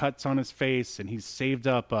these like cuts on his face, and he's saved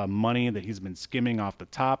up money that he's been skimming off the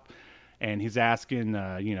top, and he's asking,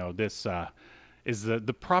 this is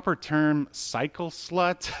the proper term cycle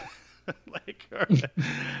slut. like,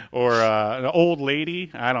 or an old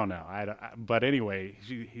lady. I don't know. But anyway,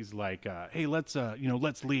 he's like, hey, let's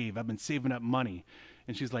leave. I've been saving up money.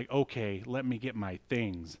 And she's like, okay, let me get my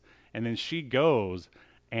things. And then she goes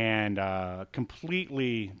and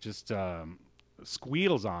completely just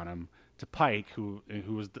squeals on him to Pike, who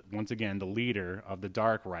was once again the leader of the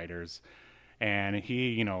Dark Riders. And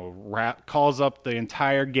he, calls up the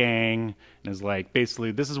entire gang and is like,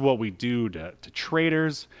 basically, this is what we do to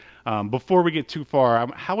traitors. Before we get too far,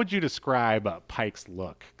 how would you describe Pike's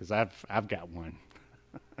look? Because I've got one.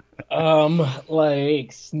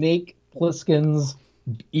 Like Snake Plissken's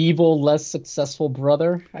evil, less successful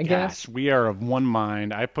brother, I guess. We are of one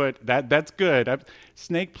mind. I put that. That's good.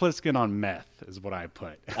 Snake Plissken on meth is what I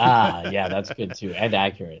put. Yeah, that's good too, and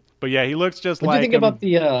accurate. But yeah, he looks just what like. What do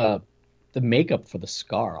you think about the makeup for the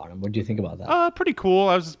scar on him? What do you think about that? Pretty cool.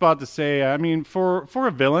 I was just about to say. I mean, for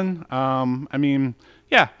a villain,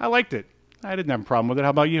 yeah, I liked it. I didn't have a problem with it. How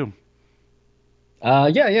about you?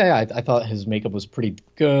 Yeah. I thought his makeup was pretty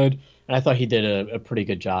good, and I thought he did a pretty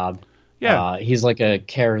good job. Yeah, he's like a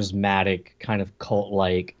charismatic kind of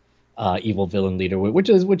cult-like evil villain leader,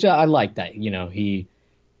 which I like that. He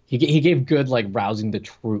gave good like rousing the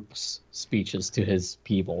troops speeches to his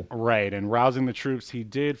people. Right, and rousing the troops he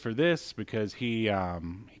did for this because he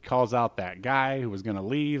calls out that guy who was going to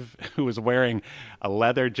leave, who was wearing a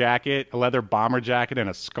leather bomber jacket,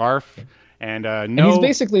 and a scarf. And and he's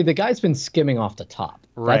basically, the guy's been skimming off the top.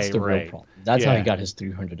 That's the real right. problem. That's how he got his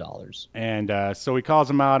 $300. And so he calls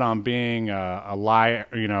him out on being a liar,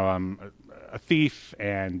 a thief,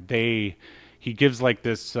 and he gives like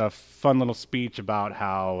this fun little speech about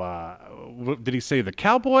how did he say the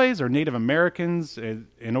cowboys or Native Americans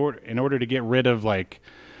in order to get rid of like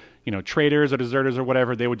traitors or deserters or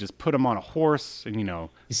whatever, they would just put them on a horse and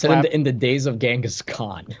he said in the days of Genghis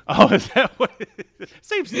Khan. Oh, is that what?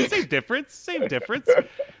 Same difference.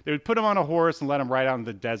 They would put him on a horse and let him ride out in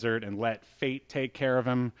the desert and let fate take care of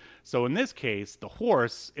him. So in this case, the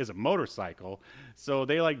horse is a motorcycle. So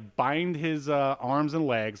they like bind his arms and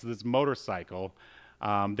legs to this motorcycle.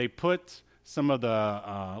 They put some of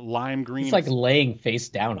the lime green. It's like laying face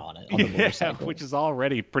down on it on the motorcycle, which is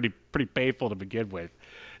already pretty painful to begin with.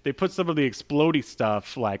 They put some of the explodey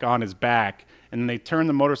stuff like on his back, and then they turn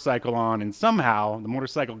the motorcycle on, and somehow the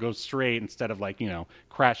motorcycle goes straight instead of like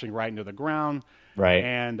crashing right into the ground. Right.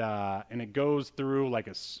 And it goes through like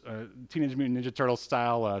a Teenage Mutant Ninja Turtle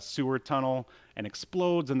style sewer tunnel and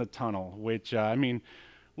explodes in the tunnel, which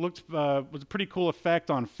was a pretty cool effect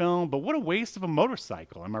on film. But what a waste of a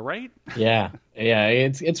motorcycle! Am I right? Yeah.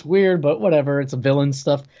 It's weird, but whatever. It's a villain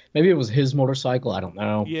stuff. Maybe it was his motorcycle. I don't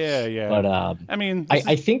know. Yeah. But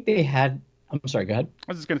I think they had. I'm sorry. Go ahead.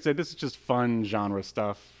 I was just gonna say this is just fun genre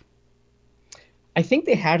stuff. I think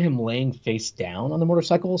they had him laying face down on the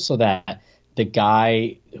motorcycle so that the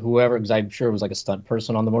guy, whoever, because I'm sure it was like a stunt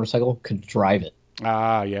person on the motorcycle, could drive it.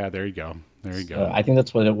 Yeah, there you go. I think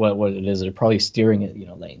that's what it is. They're probably steering it,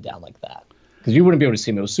 laying down like that, because you wouldn't be able to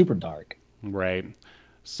see him. It was super dark. Right.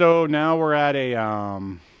 So now we're at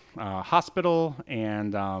a hospital,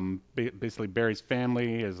 and basically Barry's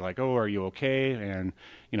family is like, "Oh, are you okay?" And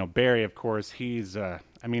Barry, of course, he's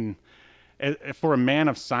for a man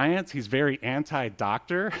of science, he's very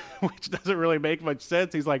anti-doctor, which doesn't really make much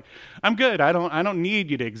sense. He's like, "I'm good. I don't need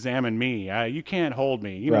you to examine me. You can't hold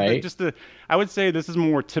me." Right. I would say this is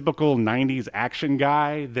more typical '90s action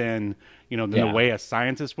guy than the way a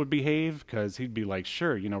scientist would behave, because he'd be like,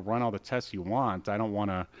 "Sure, run all the tests you want. I don't want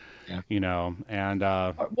to, And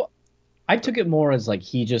well, I took it more as like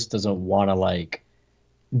he just doesn't want to like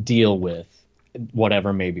deal with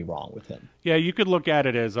whatever may be wrong with him. Yeah, you could look at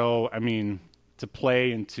it as, to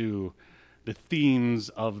play into the themes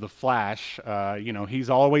of the Flash. He's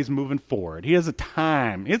always moving forward. He doesn't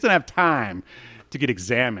have time to get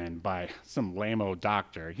examined by some lame-o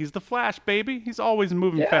doctor. He's the Flash, baby. He's always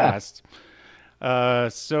moving fast.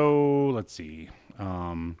 So let's see.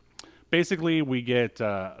 Basically, we get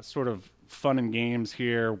sort of fun and games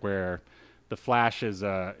here where the Flash is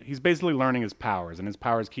he's basically learning his powers, and his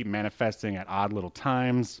powers keep manifesting at odd little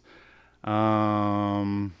times. What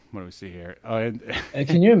do we see here? And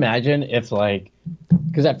can you imagine if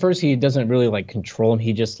because at first he doesn't really like control him.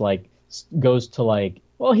 He just like goes to I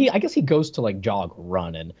guess he goes to like jog or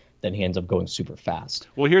run, and then he ends up going super fast.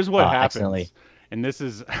 Well, here's what happens. Accidentally. And this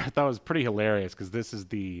is, I thought it was pretty hilarious, because this is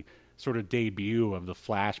the sort of debut of the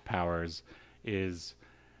Flash powers, is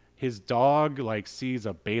his dog sees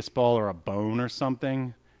a baseball or a bone or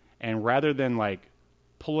something, and rather than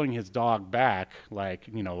pulling his dog back a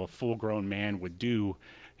full-grown man would do,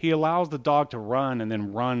 he allows the dog to run and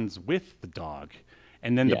then runs with the dog.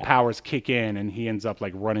 and then the Yeah. powers kick in, and he ends up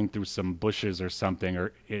like running through some bushes or something,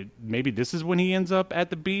 or maybe this is when he ends up at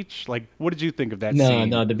the beach. Like, what did you think of that No, scene?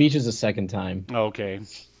 no, the beach is the second time. Okay.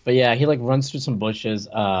 But yeah, he like runs through some bushes.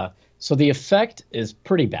 So the effect is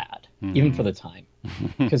pretty bad, even for the time.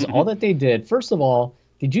 Because all that they did, first of all,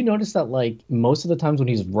 did you notice that like most of the times when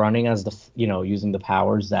he's running as using the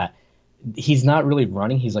powers, that he's not really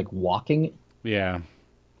running, he's like walking. Yeah.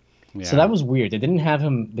 Yeah. So that was weird. They didn't have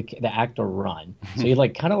him, the actor, run. So he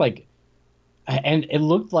like kind of like, and it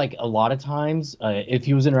looked like a lot of times if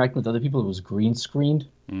he was interacting with other people, it was green screened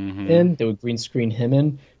in. They would green screen him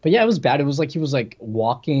in. But yeah, it was bad. It was like he was like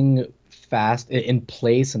walking fast in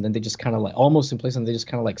place, and then they just kind of like almost in place, and they just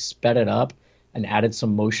kind of like sped it up and added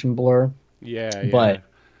some motion blur. Yeah. But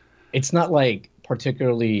it's not like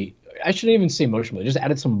particularly. I shouldn't even say motion blur. Just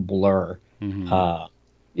added some blur.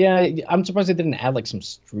 Yeah, I'm surprised they didn't add like some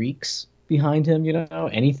streaks behind him,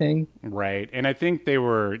 anything. Right. And I think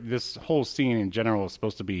this whole scene in general was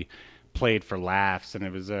supposed to be played for laughs, and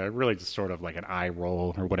it was really just sort of like an eye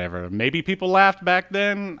roll or whatever. Maybe people laughed back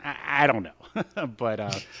then. I don't know.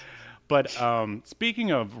 But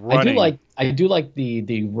speaking of running, I do like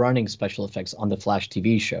the running special effects on the Flash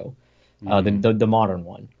TV show, the modern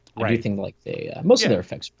one. I do Right. think like most of their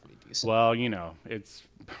effects are pretty decent. well, it's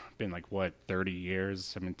been like 30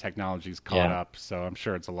 years. I mean, technology's caught up, so I'm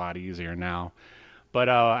sure it's a lot easier now. But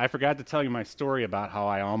I forgot to tell you my story about how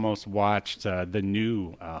I almost watched the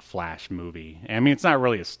new Flash movie. I mean, it's not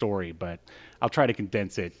really a story, but I'll try to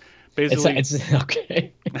condense it. Basically, It's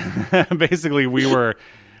okay. basically we were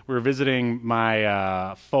visiting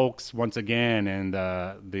my folks once again in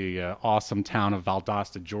the awesome town of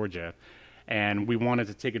Valdosta, Georgia. And we wanted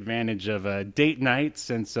to take advantage of a date night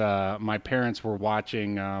since my parents were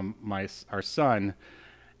watching our son,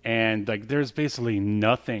 and like there's basically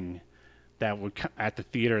nothing that would at the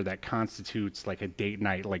theater that constitutes like a date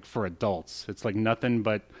night like for adults. It's like nothing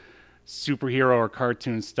but superhero or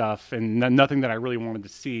cartoon stuff, and nothing that I really wanted to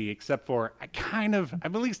see, except for I'm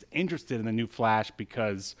at least interested in the new Flash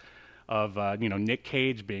because of Nick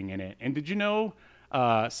Cage being in it. And did you know?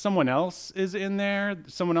 Someone else is in there.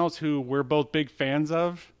 Someone else who we're both big fans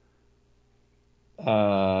of.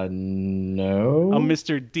 No.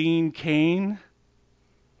 Mr. Dean Cain.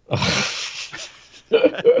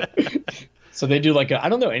 So they do like I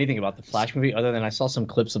don't know anything about the Flash movie other than I saw some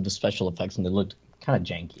clips of the special effects and they looked kind of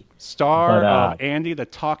janky. Star of Andy the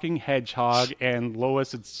Talking Hedgehog and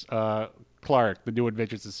Lois Clark, The New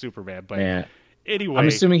Adventures of Superman. But yeah. Anyway, I'm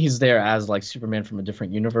assuming he's there as like Superman from a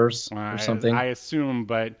different universe or something. I assume,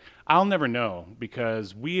 but I'll never know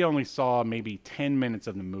because we only saw maybe 10 minutes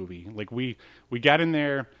of the movie. Like we got in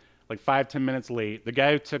there like 5-10 minutes late. The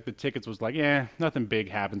guy who took the tickets was like, "Yeah, nothing big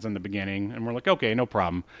happens in the beginning," and we're like, "Okay, no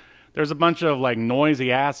problem." There's a bunch of like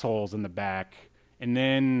noisy assholes in the back, and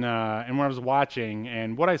then and when I was watching,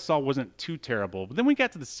 and what I saw wasn't too terrible. But then we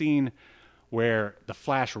got to the scene where the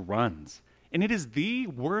Flash runs. And it is the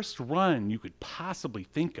worst run you could possibly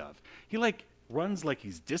think of. He like runs like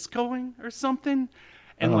he's discoing or something,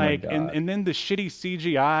 and and then the shitty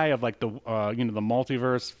CGI of like the the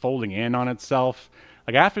multiverse folding in on itself.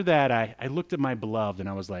 Like after that, I looked at my beloved and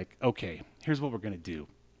I was like, okay, here's what we're gonna do.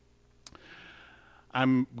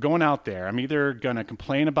 I'm going out there. I'm either gonna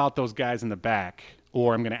complain about those guys in the back,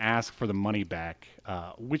 or I'm gonna ask for the money back.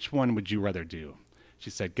 Which one would you rather do? She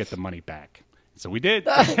said, get the money back. So we did.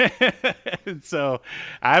 So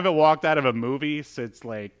I haven't walked out of a movie since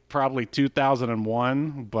like probably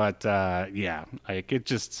 2001. But yeah, like it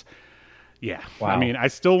just, yeah. Wow. I mean, I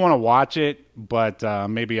still want to watch it, but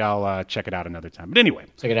maybe I'll check it out another time. But anyway.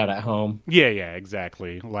 Check it out at home. Yeah,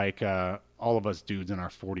 exactly. Like all of us dudes in our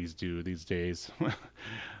 40s do these days.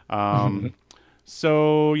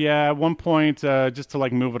 So yeah, at one point, just to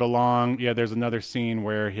like move it along, yeah, there's another scene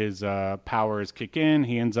where his powers kick in.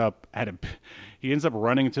 He ends up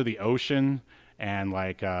running into the ocean, and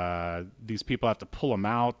like these people have to pull him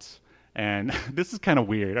out. And this is kind of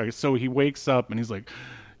weird. Okay, so he wakes up and he's like,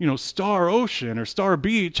 Star Ocean or Star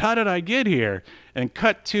Beach, how did I get here? And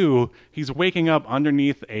cut to, he's waking up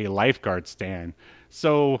underneath a lifeguard stand.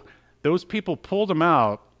 So those people pulled him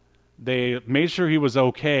out. They made sure he was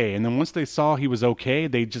okay, and then once they saw he was okay,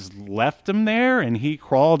 they just left him there, and he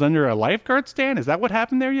crawled under a lifeguard stand? Is that what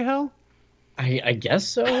happened there, you hell? I guess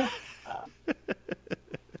so.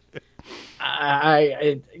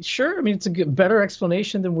 I sure. I mean, it's a better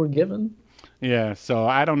explanation than we're given. Yeah, so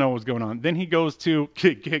I don't know what's going on. Then he goes to,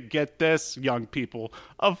 get this, young people,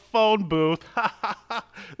 a phone booth.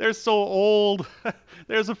 They're so old.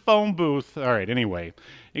 There's a phone booth. All right, anyway.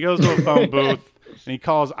 He goes to a phone booth, and he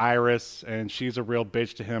calls Iris, and she's a real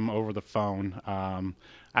bitch to him over the phone.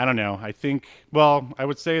 I don't know. I think, well, I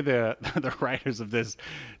would say the the writers of this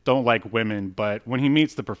don't like women, but when he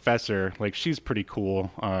meets the professor, like she's pretty cool,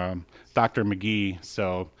 Dr. McGee.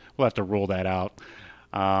 So we'll have to rule that out.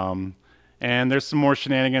 Um, and there's some more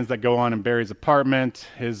shenanigans that go on in Barry's apartment.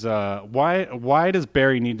 His why does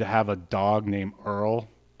Barry need to have a dog named Earl?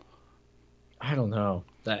 I don't know.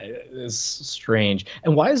 That is strange.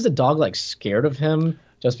 And why is the dog like scared of him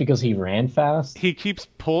just because he ran fast? He keeps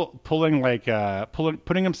putting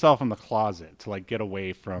himself in the closet to like get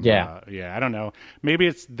away from. I don't know. Maybe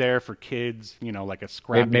it's there for kids, like a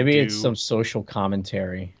scrappy. Maybe it's some social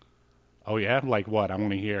commentary. Oh yeah, like what? I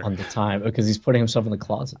want to hear on the time because he's putting himself in the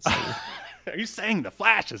closet. Are you saying the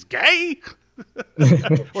Flash is gay?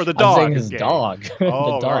 Or the dog? I'm saying is his gay? dog.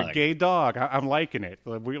 Oh, the dog. Our gay dog. I'm liking it.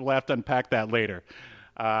 We'll have to unpack that later.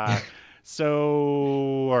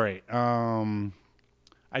 So, all right.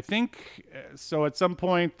 I think so. At some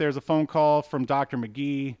point, there's a phone call from Dr.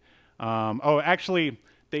 McGee. Actually,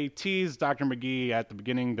 they tease Dr. McGee at the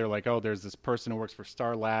beginning. They're like, "Oh, there's this person who works for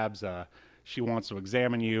Star Labs. She wants to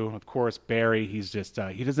examine you." Of course, Barry. He's just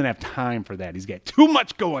he doesn't have time for that. He's got too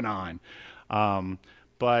much going on.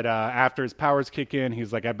 But after his powers kick in,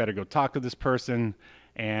 he's like, "I better go talk to this person."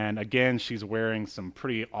 And again, she's wearing some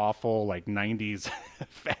pretty awful like 90s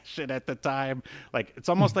fashion at the time. Like it's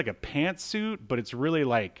almost like a pantsuit, but it's really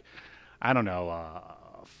like, I don't know,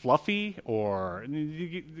 fluffy, or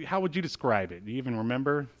how would you describe it? Do you even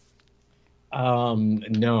remember?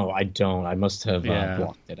 No, I don't. I must have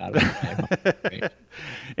blocked it out of my mind.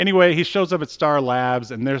 Anyway, he shows up at Star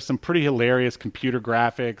Labs, and there's some pretty hilarious computer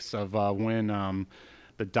graphics of when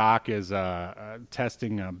the doc is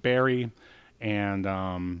testing Barry. And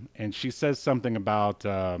she says something about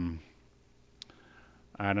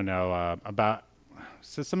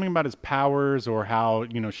says something about his powers, or how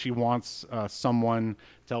she wants someone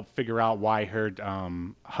to help figure out why her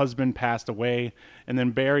husband passed away. And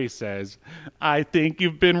then Barry says, "I think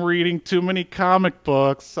you've been reading too many comic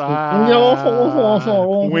books." Wink,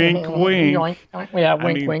 wink. Yoink. Yeah,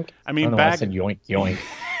 wink, wink. I mean, I said yoink, yoink.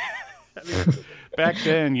 Back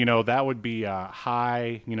then, that would be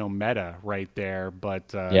high, meta right there.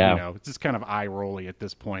 But, it's just kind of eye-rolly at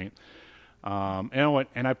this point.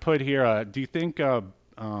 And I put here, do you think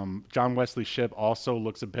John Wesley Shipp also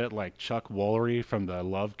looks a bit like Chuck Woolery from the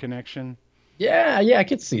Love Connection? Yeah, I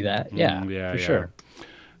could see that. Yeah, for sure.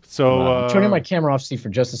 So I'm turning my camera off, Steve, for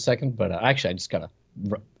just a second. But actually, I just got to...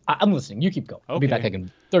 I'm listening. You keep going. I'll be back like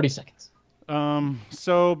in 30 seconds.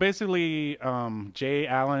 So basically, Jay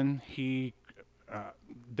Allen,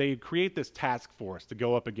 they create this task force to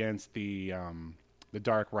go up against the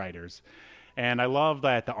Dark Riders. And I love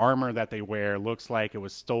that the armor that they wear looks like it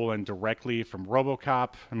was stolen directly from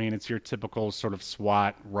RoboCop. I mean, it's your typical sort of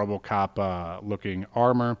SWAT RoboCop looking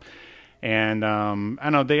armor. And I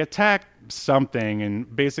don't know, they attack something,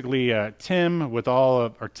 and basically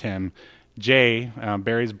Jay,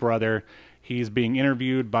 Barry's brother, he's being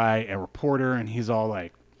interviewed by a reporter, and he's all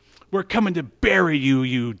like, "We're coming to bury you,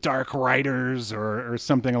 you Dark Riders," or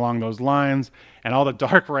something along those lines. And all the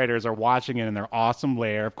Dark Riders are watching it in their awesome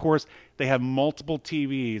lair. Of course, they have multiple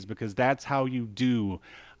TVs, because that's how you do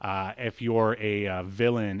if you're a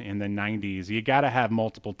villain in the 90s. You got to have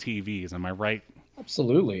multiple TVs. Am I right?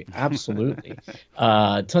 Absolutely. Tons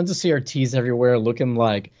of CRTs everywhere, looking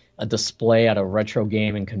like a display at a retro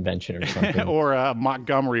gaming convention or something. Or a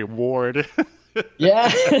Montgomery Ward.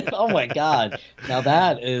 Yeah. Oh my God. Now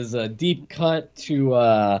that is a deep cut to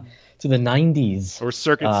the 90s. Or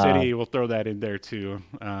Circuit City. We'll throw that in there too.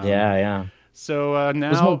 Yeah. So now,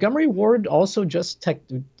 was Montgomery Ward also just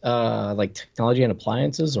like technology and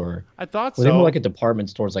appliances, or I thought were so. they more like a department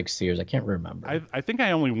stores like Sears? I can't remember. I think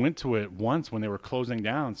I only went to it once when they were closing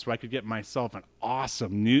down, so I could get myself an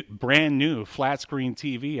awesome brand new flat screen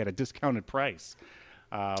TV at a discounted price.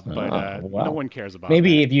 But no one cares about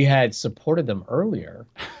Maybe that. If you had supported them earlier,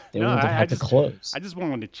 they wouldn't have had to close. I just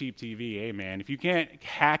wanted a cheap TV. Hey, man, if you can't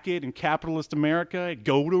hack it in capitalist America,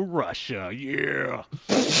 go to Russia. Yeah.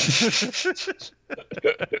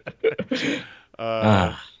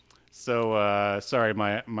 So, sorry,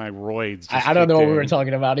 my roids just I don't know what we in. were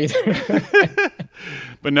talking about either.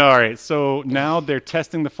 But no, all right. So now they're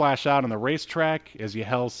testing the Flash out on the racetrack. As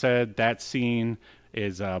Yahel said, that scene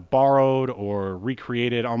is borrowed or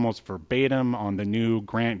recreated almost verbatim on the new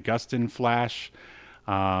Grant Gustin Flash.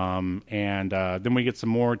 And then we get some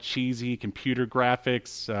more cheesy computer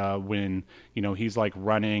graphics when, he's like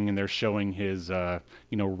running and they're showing his,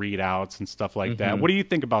 readouts and stuff like that. What do you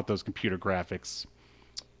think about those computer graphics?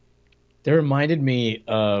 They reminded me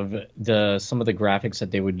of some of the graphics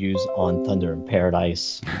that they would use on Thunder in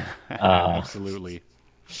Paradise. Absolutely.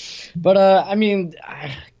 But I mean,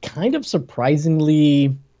 kind of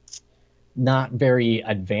surprisingly not very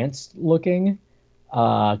advanced looking.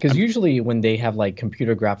 Because usually when they have like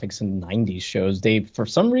computer graphics in '90s shows, they for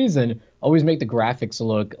some reason always make the graphics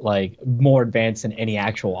look like more advanced than any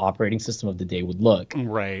actual operating system of the day would look.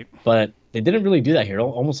 Right. But they didn't really do that here. It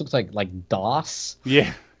almost looks like DOS.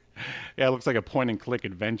 Yeah. Yeah, it looks like a point and click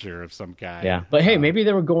adventure of some guy. Yeah, but hey, maybe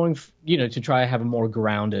they were going, to try to have a more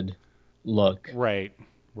grounded look. Right.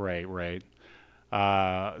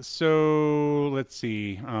 So let's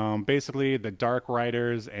see. Basically, the Dark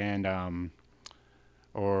Riders and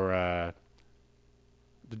the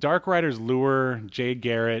Dark Riders lure Jay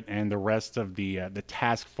Garrett and the rest of the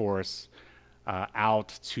task force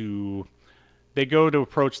out to. They go to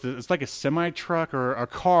approach it's like a semi truck or a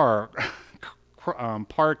car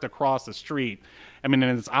parked across the street. I mean,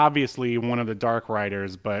 and it's obviously one of the Dark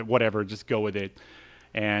Riders, but whatever, just go with it.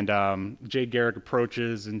 And Jay Garrick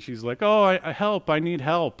approaches, and she's like, "Oh, I need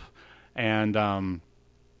help." And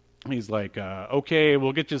he's like, "Okay,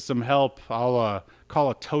 we'll get you some help. I'll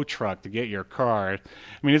call a tow truck to get your car."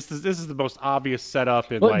 I mean, this is the most obvious setup.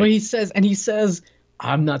 But he says,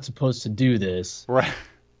 "I'm not supposed to do this." Right.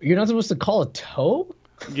 You're not supposed to call a tow?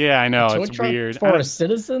 Yeah, I know. Tow it's truck weird. For a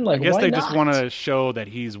citizen? Like, I guess why they not? just want to show that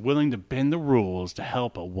he's willing to bend the rules to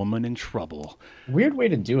help a woman in trouble. Weird way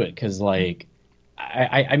to do it, because, like,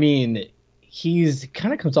 I mean, he's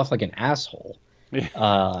kind of comes off like an asshole.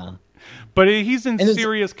 But he's in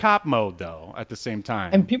serious cop mode, though, at the same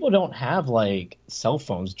time. And people don't have, like, cell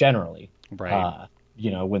phones generally. Right.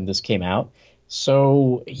 When this came out.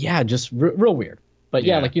 So, yeah, just real weird. But,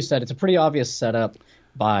 yeah, like you said, it's a pretty obvious setup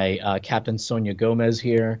by Captain Sonia Gomez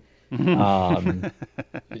here.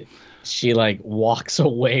 She like walks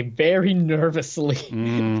away very nervously,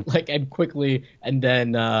 and quickly, and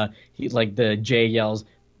then the Jay yells,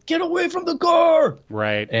 "Get away from the car!"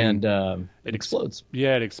 Right, and it explodes.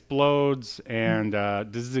 Yeah, it explodes, and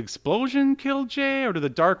does the explosion kill Jay, or do the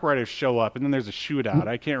Dark Riders show up and then there's a shootout?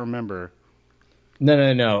 I can't remember.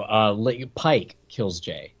 No. Pike kills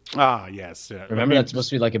Jay. Ah, yes. Remember, that's supposed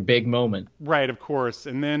to be like a big moment. Right, of course.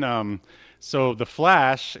 And then, so the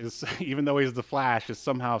Flash is, even though he's the Flash, is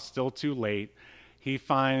somehow still too late. He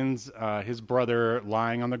finds his brother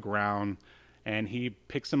lying on the ground, and he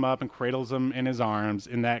picks him up and cradles him in his arms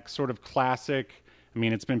in that sort of classic. I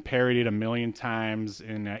mean, it's been parodied a million times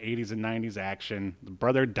in 80s and 90s action. The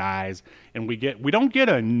brother dies, and we don't get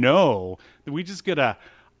a no. We just get a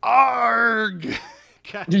arg.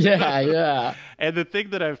 Yeah. And the thing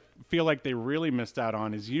that I feel like they really missed out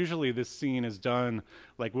on is usually this scene is done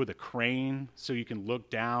like with a crane, so you can look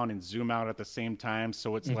down and zoom out at the same time,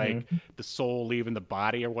 so it's like the soul leaving the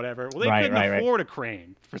body or whatever. Well, they couldn't afford a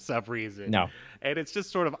crane for some reason. No. And it's just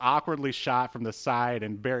sort of awkwardly shot from the side,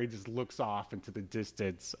 and Barry just looks off into the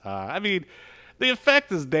distance. I mean, the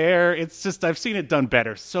effect is there. It's just I've seen it done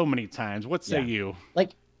better so many times. What say you?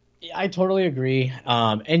 Like, I totally agree.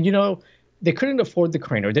 And they couldn't afford the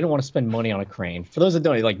crane, or didn't want to spend money on a crane. For those that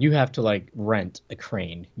don't, like, you have to like rent a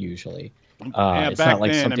crane usually. It's not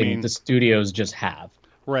like something the studios just have.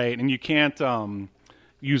 Right, and you can't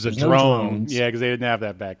use a drone. No drones. Yeah, because they didn't have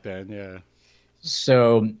that back then. Yeah.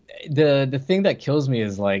 So the thing that kills me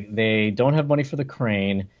is like they don't have money for the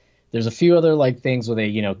crane. There's a few other like things where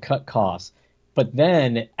they cut costs. But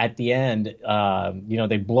then at the end,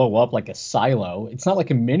 they blow up like a silo. It's not like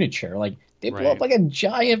a miniature. Like they blow up like a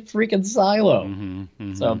giant freaking silo.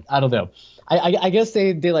 So I don't know. I guess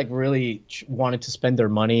they like really wanted to spend their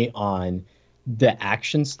money on the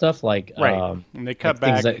action stuff, like and they cut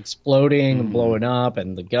back things like exploding and blowing up,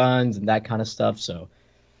 and the guns and that kind of stuff. So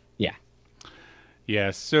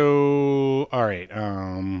yeah. So all right.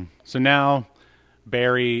 So now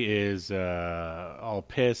Barry is all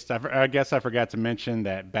pissed. I guess I forgot to mention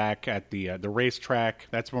that back at the racetrack,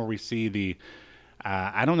 that's where we see the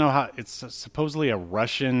I don't know how it's supposedly a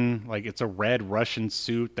Russian, like it's a red Russian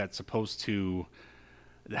suit that's supposed to.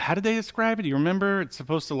 How did they describe it? Do you remember? It's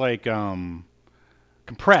supposed to like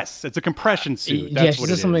compress. It's a compression suit. That's she what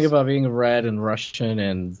said it something is. about being red and Russian,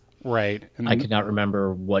 and right. And I could not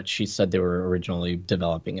remember what she said they were originally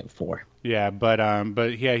developing it for. Yeah, but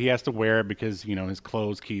yeah, he has to wear it because his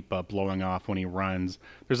clothes keep blowing off when he runs.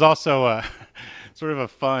 There's also a sort of a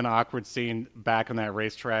fun, awkward scene back on that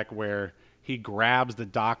racetrack where he grabs the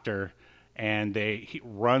doctor and he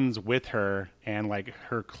runs with her, and like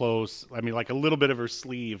her clothes, I mean, like a little bit of her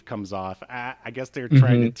sleeve comes off. I guess they're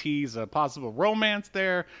trying to tease a possible romance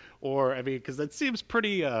there, or I mean, because that seems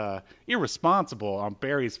pretty irresponsible on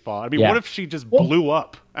Barry's fault. I mean, what if she just blew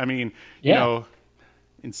up? I mean,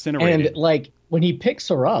 incinerated. And like when he picks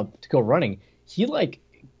her up to go running, he like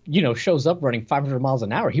shows up running 500 miles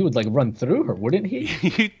an hour, he would like run through her, wouldn't he?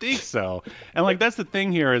 You'd think so. And like that's the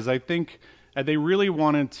thing here is I think they really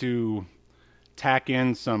wanted to tack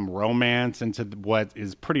in some romance into what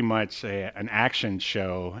is pretty much an action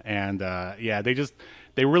show, and yeah,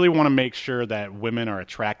 they really want to make sure that women are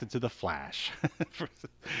attracted to the Flash.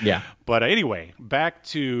 Yeah. But anyway, back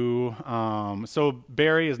to so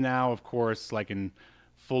Barry is now, of course, like in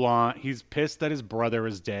full on. He's pissed that his brother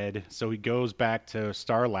is dead, so he goes back to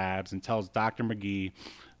Star Labs and tells Dr. McGee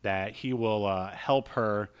that he will help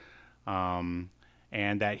her.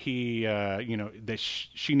 And that he, that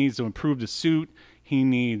she needs to improve the suit. He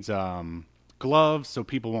needs gloves so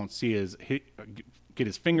people won't see get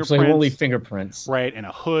his fingerprints. So only fingerprints, right? And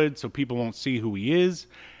a hood so people won't see who he is.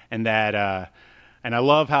 And that, and I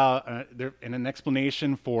love how in an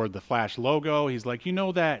explanation for the Flash logo, he's like,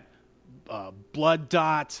 that blood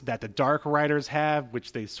dot that the Dark Riders have,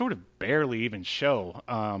 which they sort of barely even show.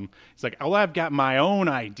 It's like, I've got my own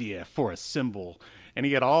idea for a symbol. And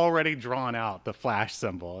he had already drawn out the Flash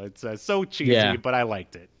symbol. It's so cheesy, but I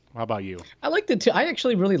liked it. How about you? I liked it too. I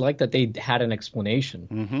actually really liked that they had an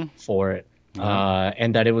explanation for it.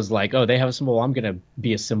 And that it was like, oh, they have a symbol, I'm going to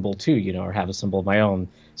be a symbol too, or have a symbol of my own.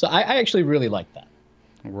 So I actually really liked that.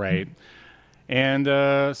 Right. And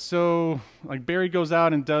so, like, Barry goes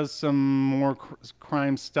out and does some more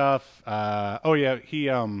crime stuff. He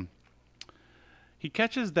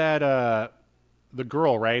catches that... the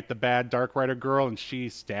girl, right? The bad Dark Rider girl, and she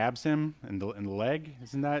stabs him in the leg.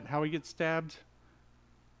 Isn't that how he gets stabbed?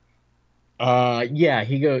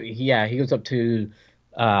 He goes up to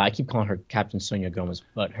I keep calling her Captain Sonia Gomez,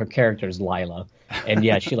 but her character is Lila. And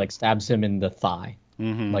yeah, she like stabs him in the thigh.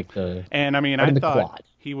 Like the And I mean, I thought quad.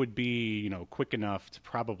 He would be, quick enough to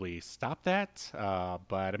probably stop that.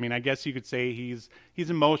 But I mean, I guess you could say he's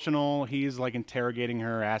emotional. He's like interrogating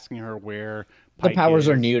her, asking her where The Pike powers is.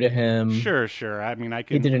 are new to him. Sure. I mean,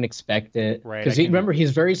 He didn't expect it. Right, Because remember, he's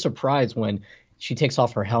very surprised when she takes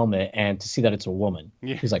off her helmet and to see that it's a woman.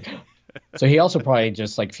 Yeah. He's like, so he also probably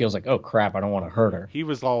just like feels like, oh crap, I don't want to hurt her. He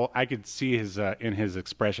was I could see his in his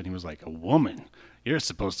expression. He was like, a woman. You're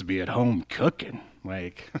supposed to be at home cooking.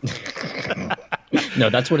 Like,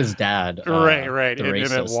 No, that's what his dad. right. The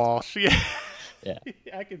Internet racist. Walsh. Yeah. Yeah.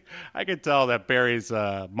 I could tell that Barry's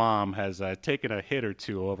mom has taken a hit or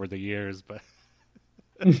two over the years, but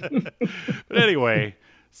but anyway,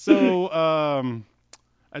 so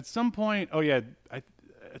at some point, I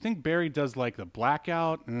think Barry does like the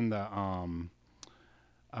blackout and the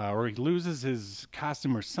or he loses his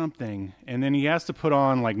costume or something, and then he has to put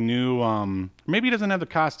on like new maybe he doesn't have the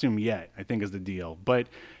costume yet, I think is the deal, but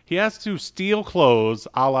he has to steal clothes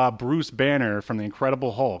a la Bruce Banner from the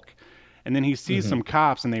Incredible Hulk, and then he sees some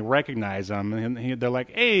cops and they recognize him, and they're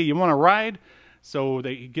like, hey, you want a ride? So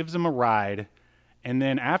he gives him a ride, and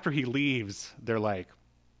then after he leaves, they're like,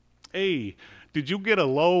 hey, did you get a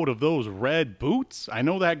load of those red boots? I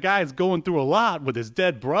know that guy's going through a lot with his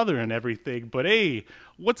dead brother and everything, but hey,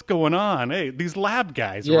 what's going on? Hey, these lab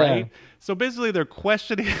guys, right? So basically they're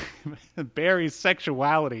questioning Barry's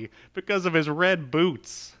sexuality because of his red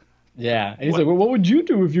boots. Yeah. And he's like, well, what would you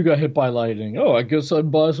do if you got hit by lightning? Oh, I guess I'd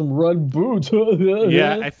buy some red boots.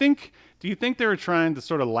 Yeah, do you think they were trying to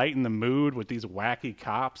sort of lighten the mood with these wacky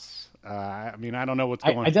cops? I mean, I don't know what's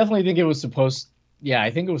going on. I definitely think it was supposed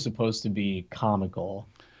to be comical.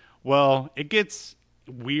 Well, it gets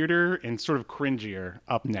weirder and sort of cringier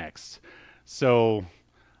up next. So,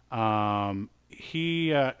 all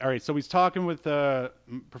right, so he's talking with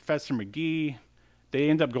Professor McGee. They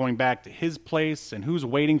end up going back to his place, and who's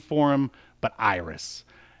waiting for him but Iris?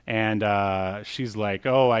 And she's like,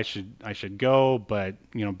 "Oh, I should go," but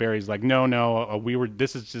Barry's like, "No,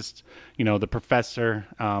 this is just the professor.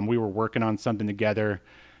 We were working on something together."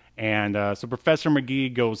 And so Professor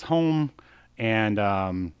McGee goes home,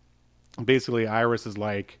 and basically Iris is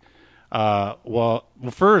like, well,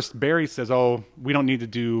 first Barry says, "Oh, we don't need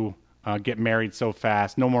to get married so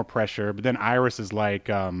fast. No more pressure." But then Iris is like,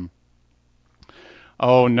 "Oh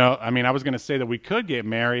no, I mean, I was going to say that we could get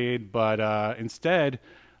married, but instead,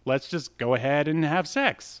 let's just go ahead and have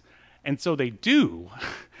sex." And so they do,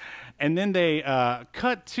 and then they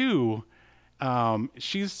cut to.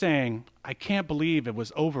 She's saying, "I can't believe it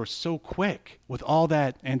was over so quick with all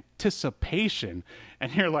that anticipation."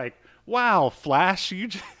 And you're like, "Wow, Flash, you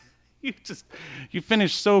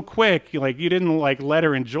finished so quick. You didn't let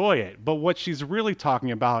her enjoy it." But what she's really talking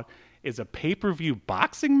about is a pay-per-view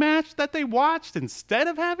boxing match that they watched instead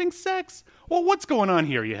of having sex. Well, what's going on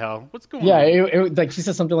here, Yahel? What's going on? Yeah, it like she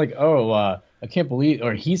says something like, "Oh, I can't believe,"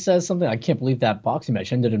 or he says something, "I can't believe that boxing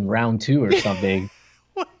match ended in round 2 or something."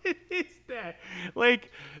 What is that?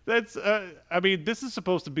 That's I mean, this is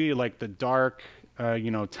supposed to be like the dark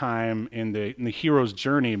time in the hero's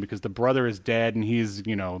journey, because the brother is dead and he's,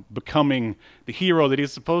 becoming the hero that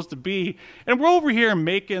he's supposed to be. And we're over here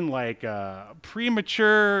making like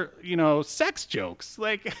premature, sex jokes.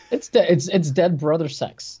 Like it's dead brother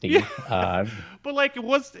sex, Steve. Yeah. But like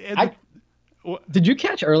did you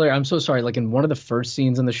catch earlier? I'm so sorry. Like in one of the first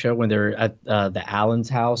scenes in the show when they're at the Allen's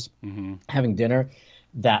house having dinner,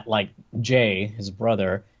 that like Jay, his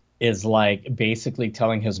brother, is like basically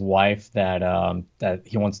telling his wife that that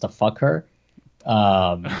he wants to fuck her.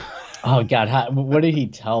 Oh God, what did he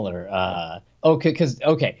tell her?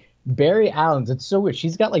 Okay, Barry Allen's. It's so weird.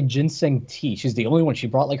 She's got like ginseng tea. She's the only one. She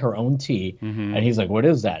brought like her own tea, and he's like, "What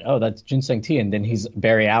is that?" "Oh, that's ginseng tea." And then he's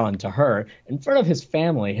Barry Allen to her in front of his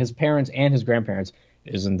family, his parents and his grandparents.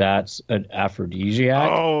 "Isn't that an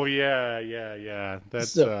aphrodisiac?" Oh yeah.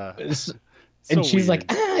 That's and she's weird.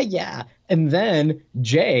 like, yeah. And then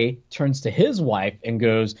Jay turns to his wife and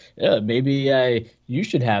goes, maybe you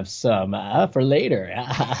should have some for later.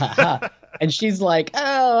 And she's like,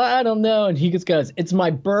 oh, I don't know. And he just goes, it's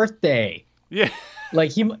my birthday. Yeah.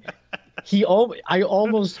 Like he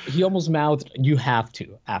almost mouthed, you have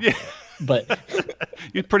to after. Yeah. But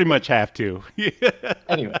you pretty much have to.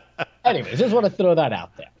 Anyways, just want to throw that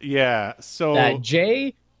out there. Yeah. So that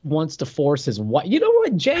Jay wants to force his wife. You know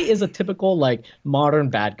what? Jay is a typical like modern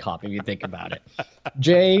bad cop if you think about it.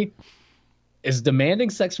 Jay is demanding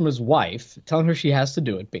sex from his wife, telling her she has to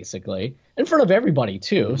do it basically in front of everybody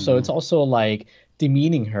too. So it's also like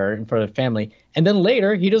demeaning her in front of the family. And then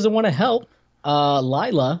later he doesn't want to help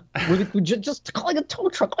Lila with just calling a tow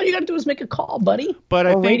truck. All you gotta do is make a call, buddy. But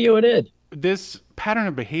I think radio it in. This pattern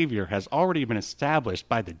of behavior has already been established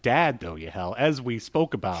by the dad, though, as we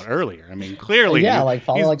spoke about earlier. I mean, clearly. Yeah, like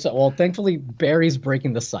follow like so. Well, thankfully, Barry's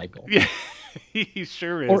breaking the cycle. Yeah, he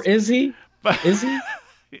sure is. Or is he? Is he?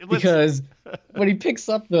 Because when he picks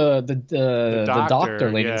up the doctor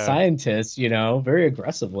lady, the scientist, very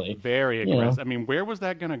aggressively. Very aggressive. I mean, where was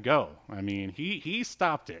that going to go? I mean, he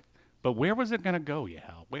stopped it. But where was it going to go,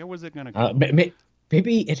 Yahel? Where was it going to go?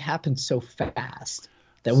 Maybe it happened so fast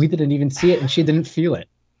that we didn't even see it and she didn't feel it.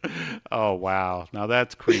 Oh, wow. Now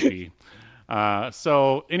that's creepy.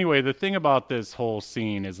 So anyway, the thing about this whole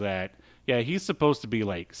scene is that, he's supposed to be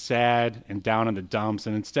like sad and down in the dumps.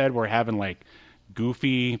 And instead we're having like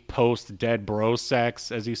goofy post-dead bro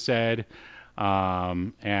sex, as he said.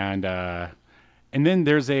 And then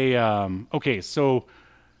there's so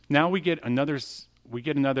now we get another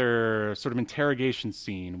sort of interrogation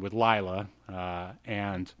scene with Lila,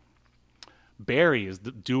 and Barry is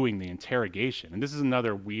doing the interrogation. And this is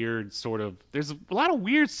another weird there's a lot of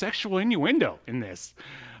weird sexual innuendo in this,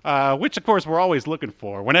 which of course we're always looking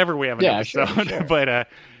for whenever we have an episode. Sure.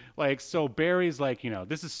 But so Barry's like,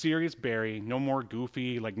 this is serious Barry, no more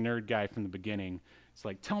goofy like nerd guy from the beginning. It's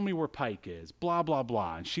like, tell me where Pike is, blah, blah,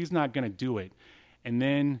 blah. And she's not going to do it. And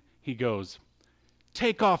then he goes,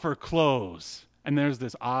 take off her clothes. And there's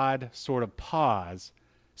this odd sort of pause.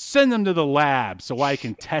 Send them to the lab so I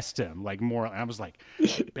can test him. Like more. And I was like,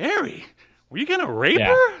 Barry, were you gonna rape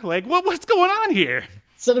her? Like what's going on here?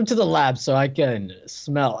 Send him to the lab so I can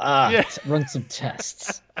smell. Run some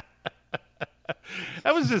tests.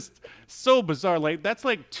 That was just so bizarre. Like that's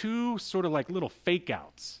like two sort of like little fake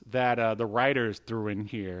outs that the writers threw in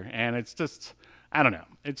here, and it's just I don't know.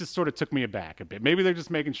 It just sort of took me aback a bit. Maybe they're just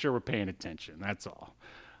making sure we're paying attention. That's all.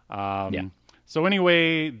 So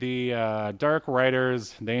anyway, the Dark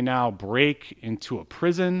Riders, they now break into a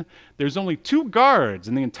prison. There's only 2 guards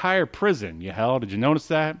in the entire prison. Did you notice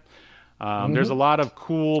that? There's a lot of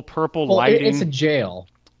cool purple lighting. It's a jail.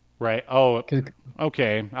 Right. Oh,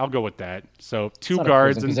 okay. I'll go with that. So 2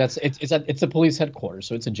 guards. It's a police headquarters,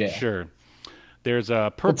 so it's a jail. Sure. There's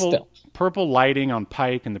a purple lighting on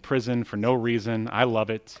Pike in the prison for no reason. I love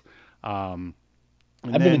it. I've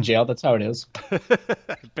been in jail. That's how it is.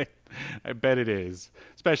 I bet it is,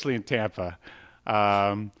 especially in Tampa.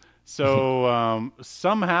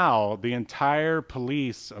 Somehow the entire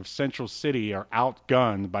police of Central City are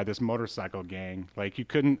outgunned by this motorcycle gang. Like you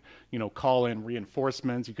couldn't, call in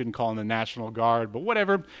reinforcements. You couldn't call in the National Guard, but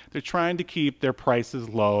whatever. They're trying to keep their prices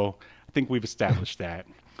low. I think we've established that.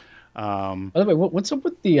 By the way, what's up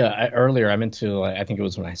with the earlier? I meant to. I think it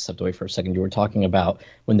was when I stepped away for a second. You were talking about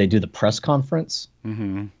when they do the press conference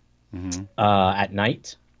at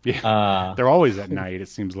night. Yeah, they're always at night. It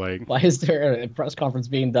seems like. Why is there a press conference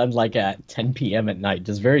being done like at 10 p.m. at night?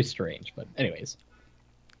 Just very strange. But anyways,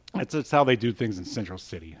 that's how they do things in Central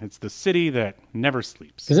City. It's the city that never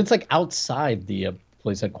sleeps. Because it's like outside the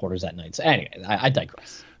police headquarters at night. So anyway, I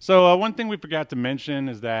digress. So one thing we forgot to mention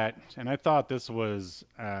is that, and I thought this was,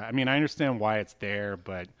 I mean, I understand why it's there,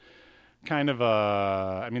 but kind of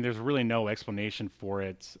I mean, there's really no explanation for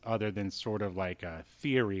it other than sort of like a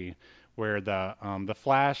theory where the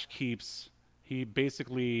Flash he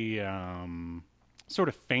basically sort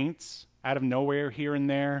of faints out of nowhere here and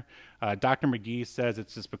there. Dr. McGee says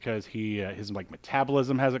it's just because his like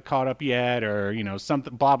metabolism hasn't caught up yet, or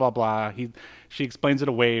something, blah blah blah. She explains it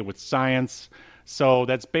away with science. So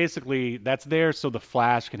that's there so the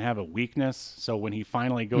Flash can have a weakness. So when he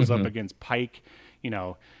finally goes up against Pike,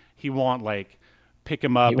 he won't like pick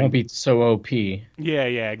him up. He won't be so OP.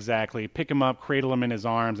 Yeah, exactly. Pick him up, cradle him in his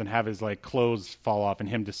arms, and have his like clothes fall off and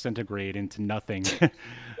him disintegrate into nothing.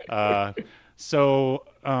 So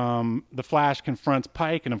the Flash confronts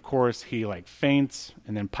Pike, and of course he like faints,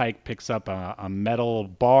 and then Pike picks up a metal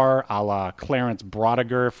bar a la Clarence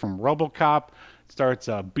Brodiger from RoboCop, starts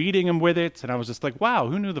beating him with it, and I was just like, wow,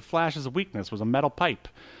 who knew the Flash's weakness was a metal pipe?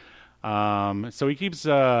 So he keeps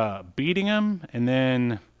beating him, and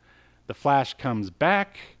then the Flash comes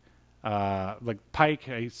back. Like Pike,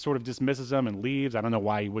 he sort of dismisses him and leaves. I don't know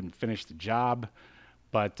why he wouldn't finish the job,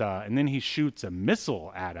 but and then he shoots a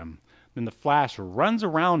missile at him. Then the Flash runs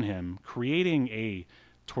around him, creating a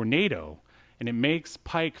tornado, and it makes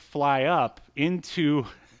Pike fly up into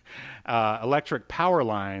electric power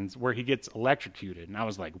lines where he gets electrocuted. And I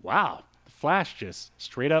was like, wow, the Flash just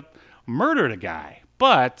straight up murdered a guy.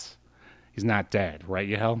 But he's not dead, right,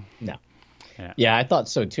 Yahel? No. Yeah, I thought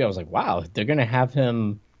so too. I was like, wow, they're going to have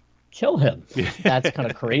him kill him. That's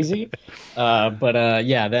kind of crazy. But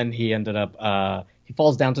then he ended up... he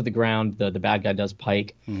falls down to the ground. The bad guy does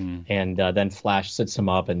Pike, and then Flash sits him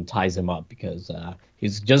up and ties him up because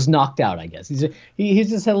he's just knocked out, I guess. He's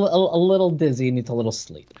just a little dizzy, needs a little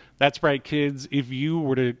sleep. That's right, kids. If you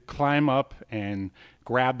were to climb up and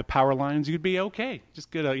grab the power lines, you'd be okay.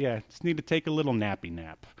 Just need to take a little nappy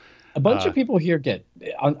nap. A bunch of people here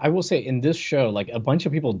I will say in this show, like a bunch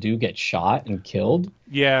of people do get shot and killed.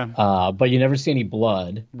 Yeah. But you never see any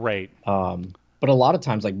blood. Right. But a lot of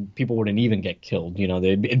times, like, people wouldn't even get killed.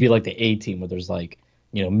 It'd be like the A-Team where there's like,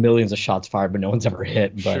 millions of shots fired, but no one's ever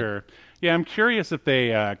hit. But... Sure. Yeah, I'm curious if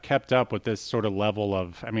they kept up with this sort of level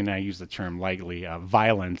of, I mean, I use the term lightly,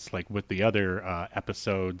 violence, like with the other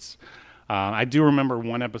episodes. I do remember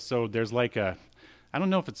one episode, there's like I don't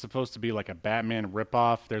know if it's supposed to be like a Batman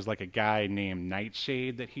ripoff. There's like a guy named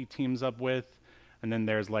Nightshade that he teams up with. And then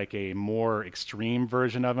there's like a more extreme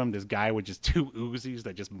version of him. This guy with just 2 Uzis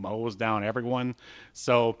that just mows down everyone.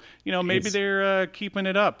 So, maybe they're keeping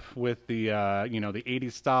it up with the, the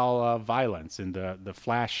 80s style violence in the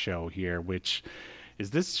Flash show here, which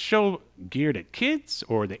is this show geared at kids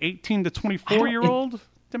or the 18 to 24-year-old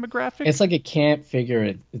demographic? It's like it can't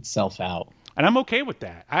figure itself out. And I'm okay with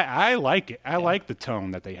that. I like it. I like the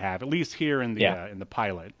tone that they have, at least here in the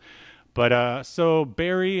pilot. But so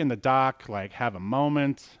Barry and the Doc like have a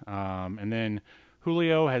moment, and then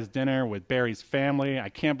Julio has dinner with Barry's family. I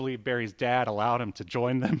can't believe Barry's dad allowed him to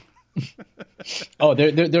join them. Oh,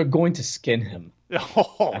 they're going to skin him.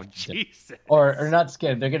 Oh, Jesus! Or not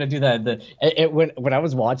skin. They're gonna do that. When I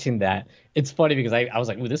was watching that, it's funny because I was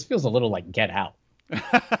like, "Ooh, this feels a little like Get Out."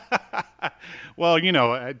 Well,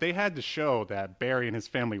 they had to show that Barry and his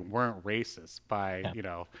family weren't racist by,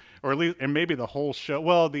 or at least, and maybe the whole show.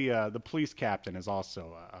 Well, the police captain is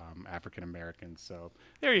also African American, so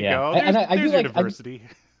there you go. There's your diversity.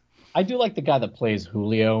 I do like the guy that plays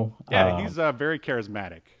Julio. Yeah, he's very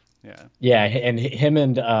charismatic. Yeah. Yeah, and him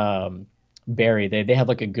and Barry, they have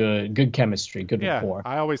like a good chemistry, good rapport.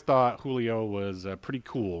 I always thought Julio was pretty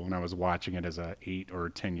cool when I was watching it as a 8 or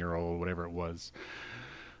 10-year-old, whatever it was.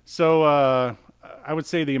 So I would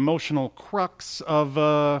say the emotional crux of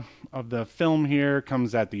the film here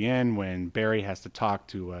comes at the end when Barry has to talk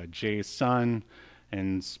to Jay's son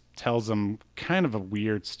and tells him kind of a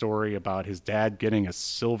weird story about his dad getting a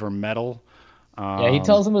silver medal. He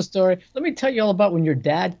tells him a story. Let me tell you all about when your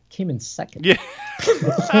dad came in second. Yeah.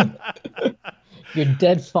 Your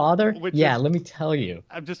dead father? Let me tell you.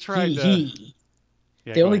 I'm just trying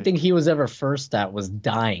the only thing he was ever first at was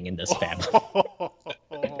dying in this family. Oh,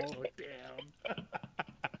 damn.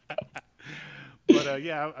 But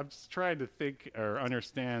I'm just trying to think or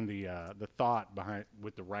understand the thought behind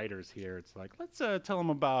with the writers here. It's like, let's tell them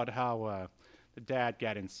about how the dad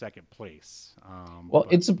got in second place.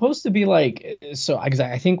 It's supposed to be like, so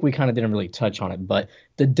I think we kind of didn't really touch on it, but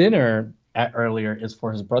the dinner earlier is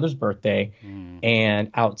for his brother's birthday, and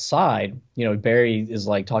outside, Barry is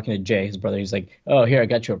like talking to Jay, his brother. He's like, "Oh, here, I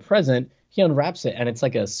got you a present." He unwraps it, and it's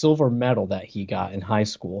like a silver medal that he got in high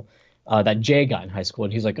school. that Jay got in high school,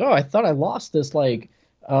 and he's like, "Oh, I thought I lost this like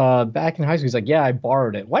back in high school." He's like, "Yeah, I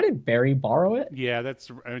borrowed it." Why did Barry borrow it? Yeah,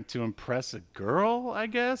 that's to impress a girl, I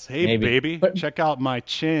guess. Hey, Maybe. baby, But check out my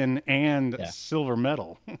chin and yeah, silver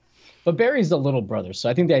medal. but Barry's the little brother, so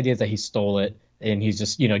I think the idea is that he stole it, and he's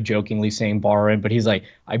just jokingly saying borrow it, but he's like,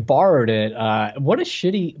 "I borrowed it." What a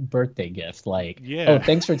shitty birthday gift! Like, Yeah. oh,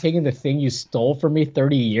 thanks for taking the thing you stole from me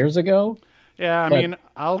 30 years ago. Yeah, I But mean,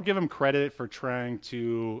 I'll give him credit for trying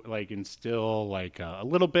to like instill like a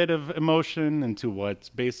little bit of emotion into what's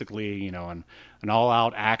basically, an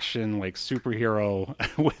all-out action like superhero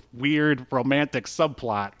with weird romantic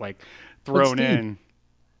subplot like thrown Steve, in.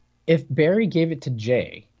 if Barry gave it to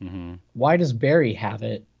Jay, why does Barry have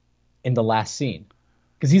it in the last scene?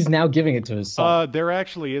 Because he's now giving it to his son. There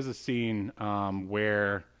actually is a scene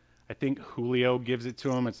where I think Julio gives it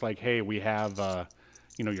to him. It's like, hey, we have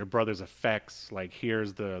your brother's effects. Like,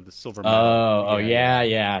 here's the silver medal.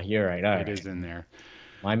 Yeah. You're right. All It right. is in there.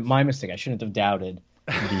 My mistake. I shouldn't have doubted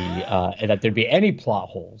that there'd be any plot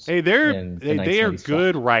holes. Hey, in the they are 1980s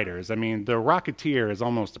good writers. I mean, The Rocketeer is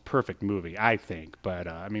almost a perfect movie, I think. But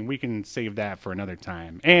I mean, we can save that for another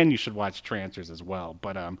time. And you should watch Trancers as well.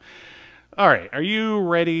 But all right, are you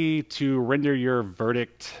ready to render your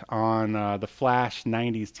verdict on the Flash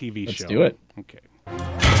 '90s TV show? Let's do it. Okay.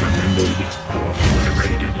 Remember, you are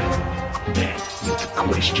moderated. That is the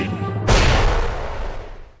question.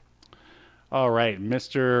 All right,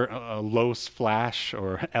 Mr. Los Flash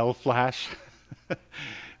or L Flash.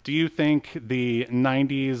 Do you think the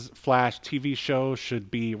 90s Flash TV show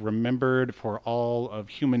should be remembered for all of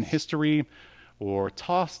human history or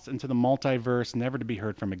tossed into the multiverse, never to be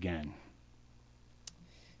heard from again?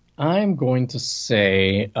 I'm going to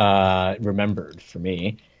say remembered for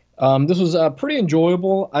me. This was pretty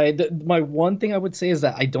enjoyable. My one thing I would say is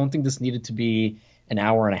that I don't think this needed to be an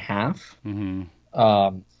hour and a half.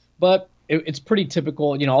 But it's pretty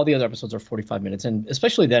typical. All the other episodes are 45 minutes, and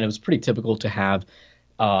especially then, it was pretty typical to have,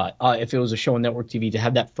 if it was a show on network TV, to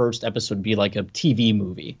have that first episode be like a TV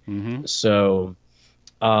movie. So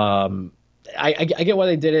I get why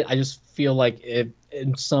they did it. I just feel like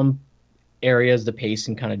in some areas the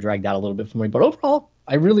pacing kind of dragged out a little bit for me, but overall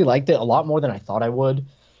I really liked it a lot more than I thought I would.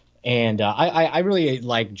 And I really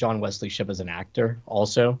like John Wesley Shipp as an actor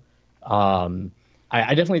also.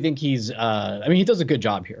 I definitely think he's he does a good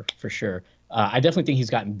job here for sure. I definitely think he's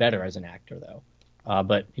gotten better as an actor though,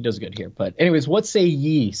 but he does good here. But anyways, what say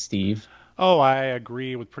ye, Steve? Oh, I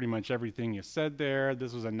agree with pretty much everything you said there.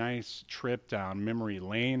 This was a nice trip down memory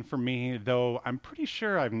lane for me, though I'm pretty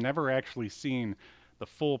sure I've never actually seen the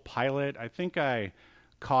full pilot. I think I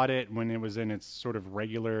caught it when it was in its sort of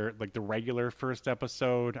regular, like the regular first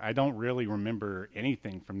episode. I don't really remember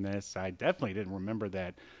anything from this. I definitely didn't remember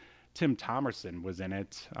that Tim Thomerson was in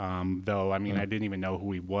it, though, I mean, I didn't even know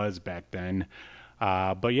who he was back then.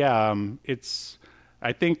 But yeah,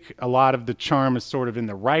 I think a lot of the charm is sort of in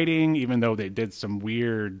the writing, even though they did some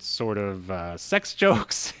weird sort of sex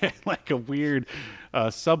jokes, like a weird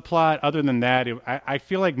subplot. Other than that, I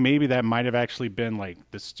feel like maybe that might have actually been like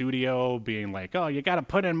the studio being like, oh, you got to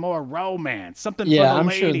put in more romance, something for the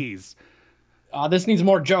ladies. Sure. This needs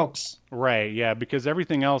more jokes. Right, yeah, because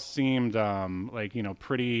everything else seemed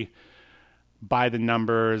pretty by the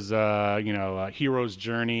numbers, hero's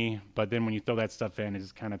journey. But then when you throw that stuff in, it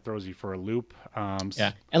just kind of throws you for a loop.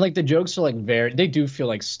 Yeah, and like the jokes are like they do feel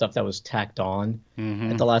like stuff that was tacked on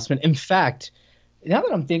at the last minute. In fact, now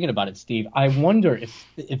that I'm thinking about it, Steve, I wonder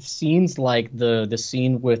if scenes like the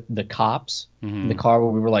scene with the cops in the car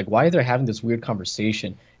where we were like, why are they having this weird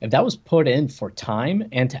conversation? If that was put in for time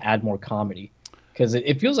and to add more comedy, because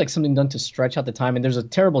it feels like something done to stretch out the time. And there's a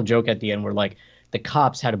terrible joke at the end where like the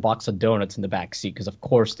cops had a box of donuts in the back seat, because of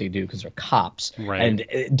course they do, because they're cops. Right.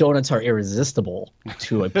 And donuts are irresistible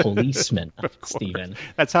to a policeman, Stephen.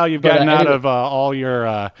 That's how you've gotten out of all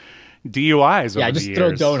your DUIs over the years.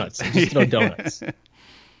 Throw donuts. Just throw donuts.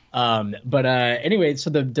 But anyway, so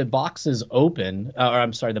the box is open, or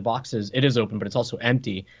I'm sorry, it is open, but it's also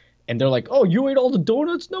empty. And they're like, "Oh, you ate all the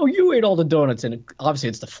donuts? No, you ate all the donuts." And obviously,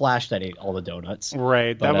 it's the Flash that ate all the donuts.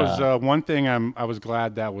 Right. But, that was one thing I was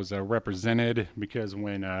glad that was represented, because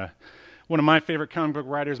when one of my favorite comic book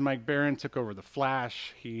writers, Mike Baron, took over the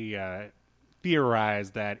Flash, he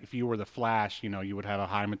theorized that if you were the Flash, you would have a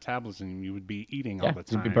high metabolism, you would be eating all the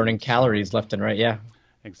time. You'd be burning calories left and right. Yeah.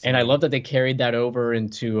 Exactly. And I love that they carried that over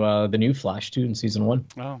into the new Flash too in season 1.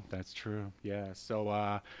 Oh, that's true. Yeah.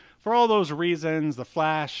 So for all those reasons, the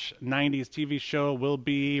Flash 90s TV show will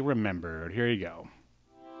be remembered. Here you go.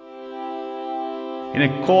 In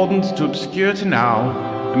accordance to Obscurity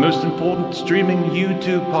Now, the most important streaming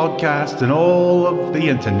YouTube podcast in all of the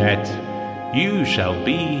internet, you shall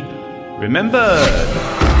be Remember,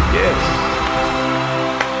 yes,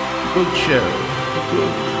 good show,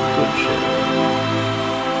 good show.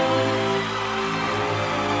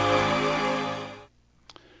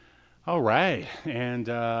 All right, and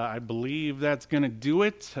I believe that's going to do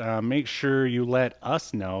it. Make sure you let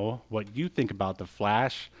us know what you think about The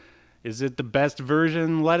Flash. Is it the best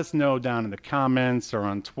version? Let us know down in the comments or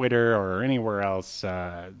on Twitter or anywhere else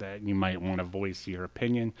that you might want to voice your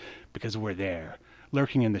opinion, because we're there,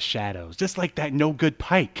 lurking in the shadows, just like that no good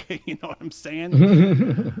Pike. You know what I'm saying?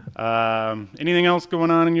 Anything else going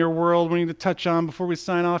on in your world we need to touch on before we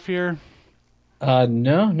sign off here?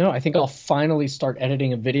 No. I think I'll finally start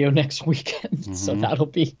editing a video next weekend, so that'll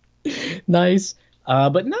be nice.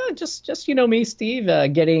 But no, just me, Steve,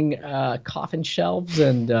 getting coffin shelves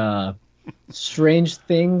and strange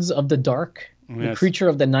things of the dark, the creature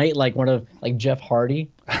of the night, like Jeff Hardy,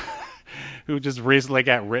 who just recently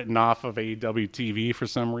got written off of AEW TV for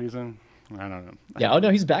some reason. I don't know. Yeah. Oh no,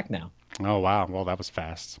 he's back now. Oh wow. Well, that was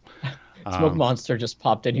fast. Smoke Monster just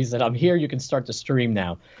popped in. He said, "I'm here. You can start the stream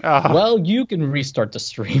now." Oh. Well, you can restart the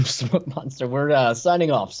stream, Smoke Monster. We're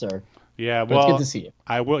signing off, sir. Yeah, well, it's good to see you.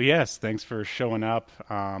 I will. Yes, thanks for showing up.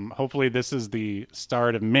 Hopefully, this is the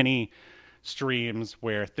start of many streams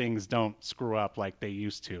where things don't screw up like they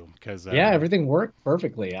used to. Because everything worked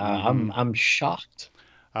perfectly. I'm shocked.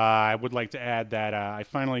 I would like to add that I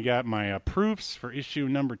finally got my proofs for issue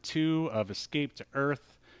number 2 of Escape to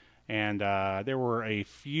Earth. And there were a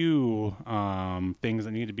few things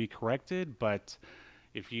that need to be corrected, but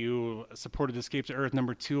if you supported Escape to Earth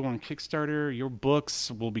number 2 on Kickstarter, your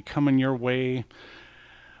books will be coming your way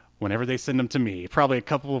whenever they send them to me, probably a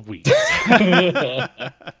couple of weeks. You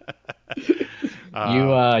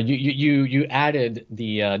added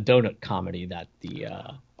the donut comedy that the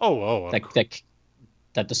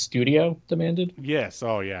that the studio demanded. Yes.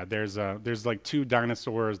 Oh yeah. There's like 2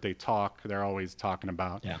 dinosaurs. They talk. They're always talking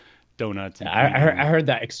about donuts. And I heard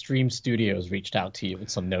that Extreme Studios reached out to you with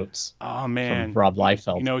some notes. Oh man, from Rob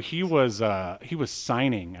Liefeld. You know, he was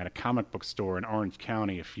signing at a comic book store in Orange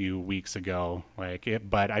County a few weeks ago.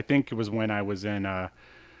 But I think it was when I was in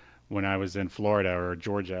Florida or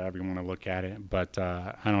Georgia, however you want to look at it. But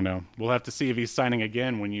I don't know. We'll have to see if he's signing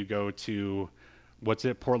again when you go to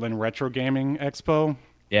Portland Retro Gaming Expo.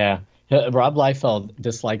 Yeah. Rob Liefeld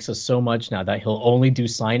dislikes us so much now that he'll only do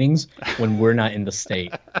signings when we're not in the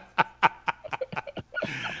state.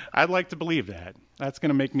 I'd like to believe that. That's going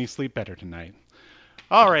to make me sleep better tonight.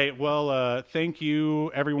 All right. Well, thank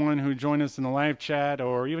you, everyone who joined us in the live chat,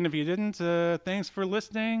 or even if you didn't, thanks for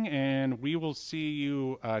listening. And we will see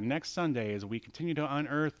you next Sunday as we continue to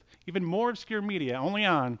unearth even more obscure media only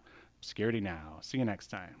on Obscurity Now. See you next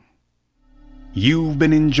time. You've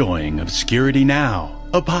been enjoying Obscurity Now,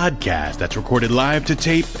 a podcast that's recorded live to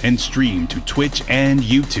tape and streamed to Twitch and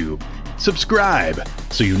YouTube. Subscribe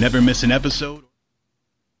so you never miss an episode.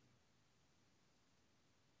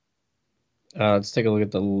 Let's take a look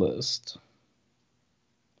at the list.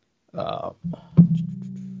 It's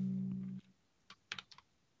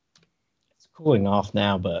cooling off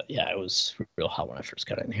now, but yeah, it was real hot when I first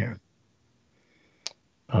got in here.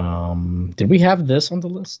 Did we have this on the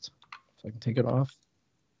list? So I can take it off.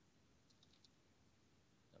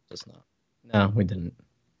 It does not. No, we didn't.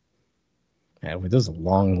 Yeah, this is a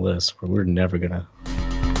long list where we're never gonna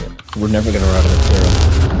run out of material.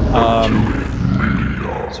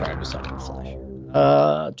 Sorry, I'm just talking to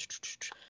Flash.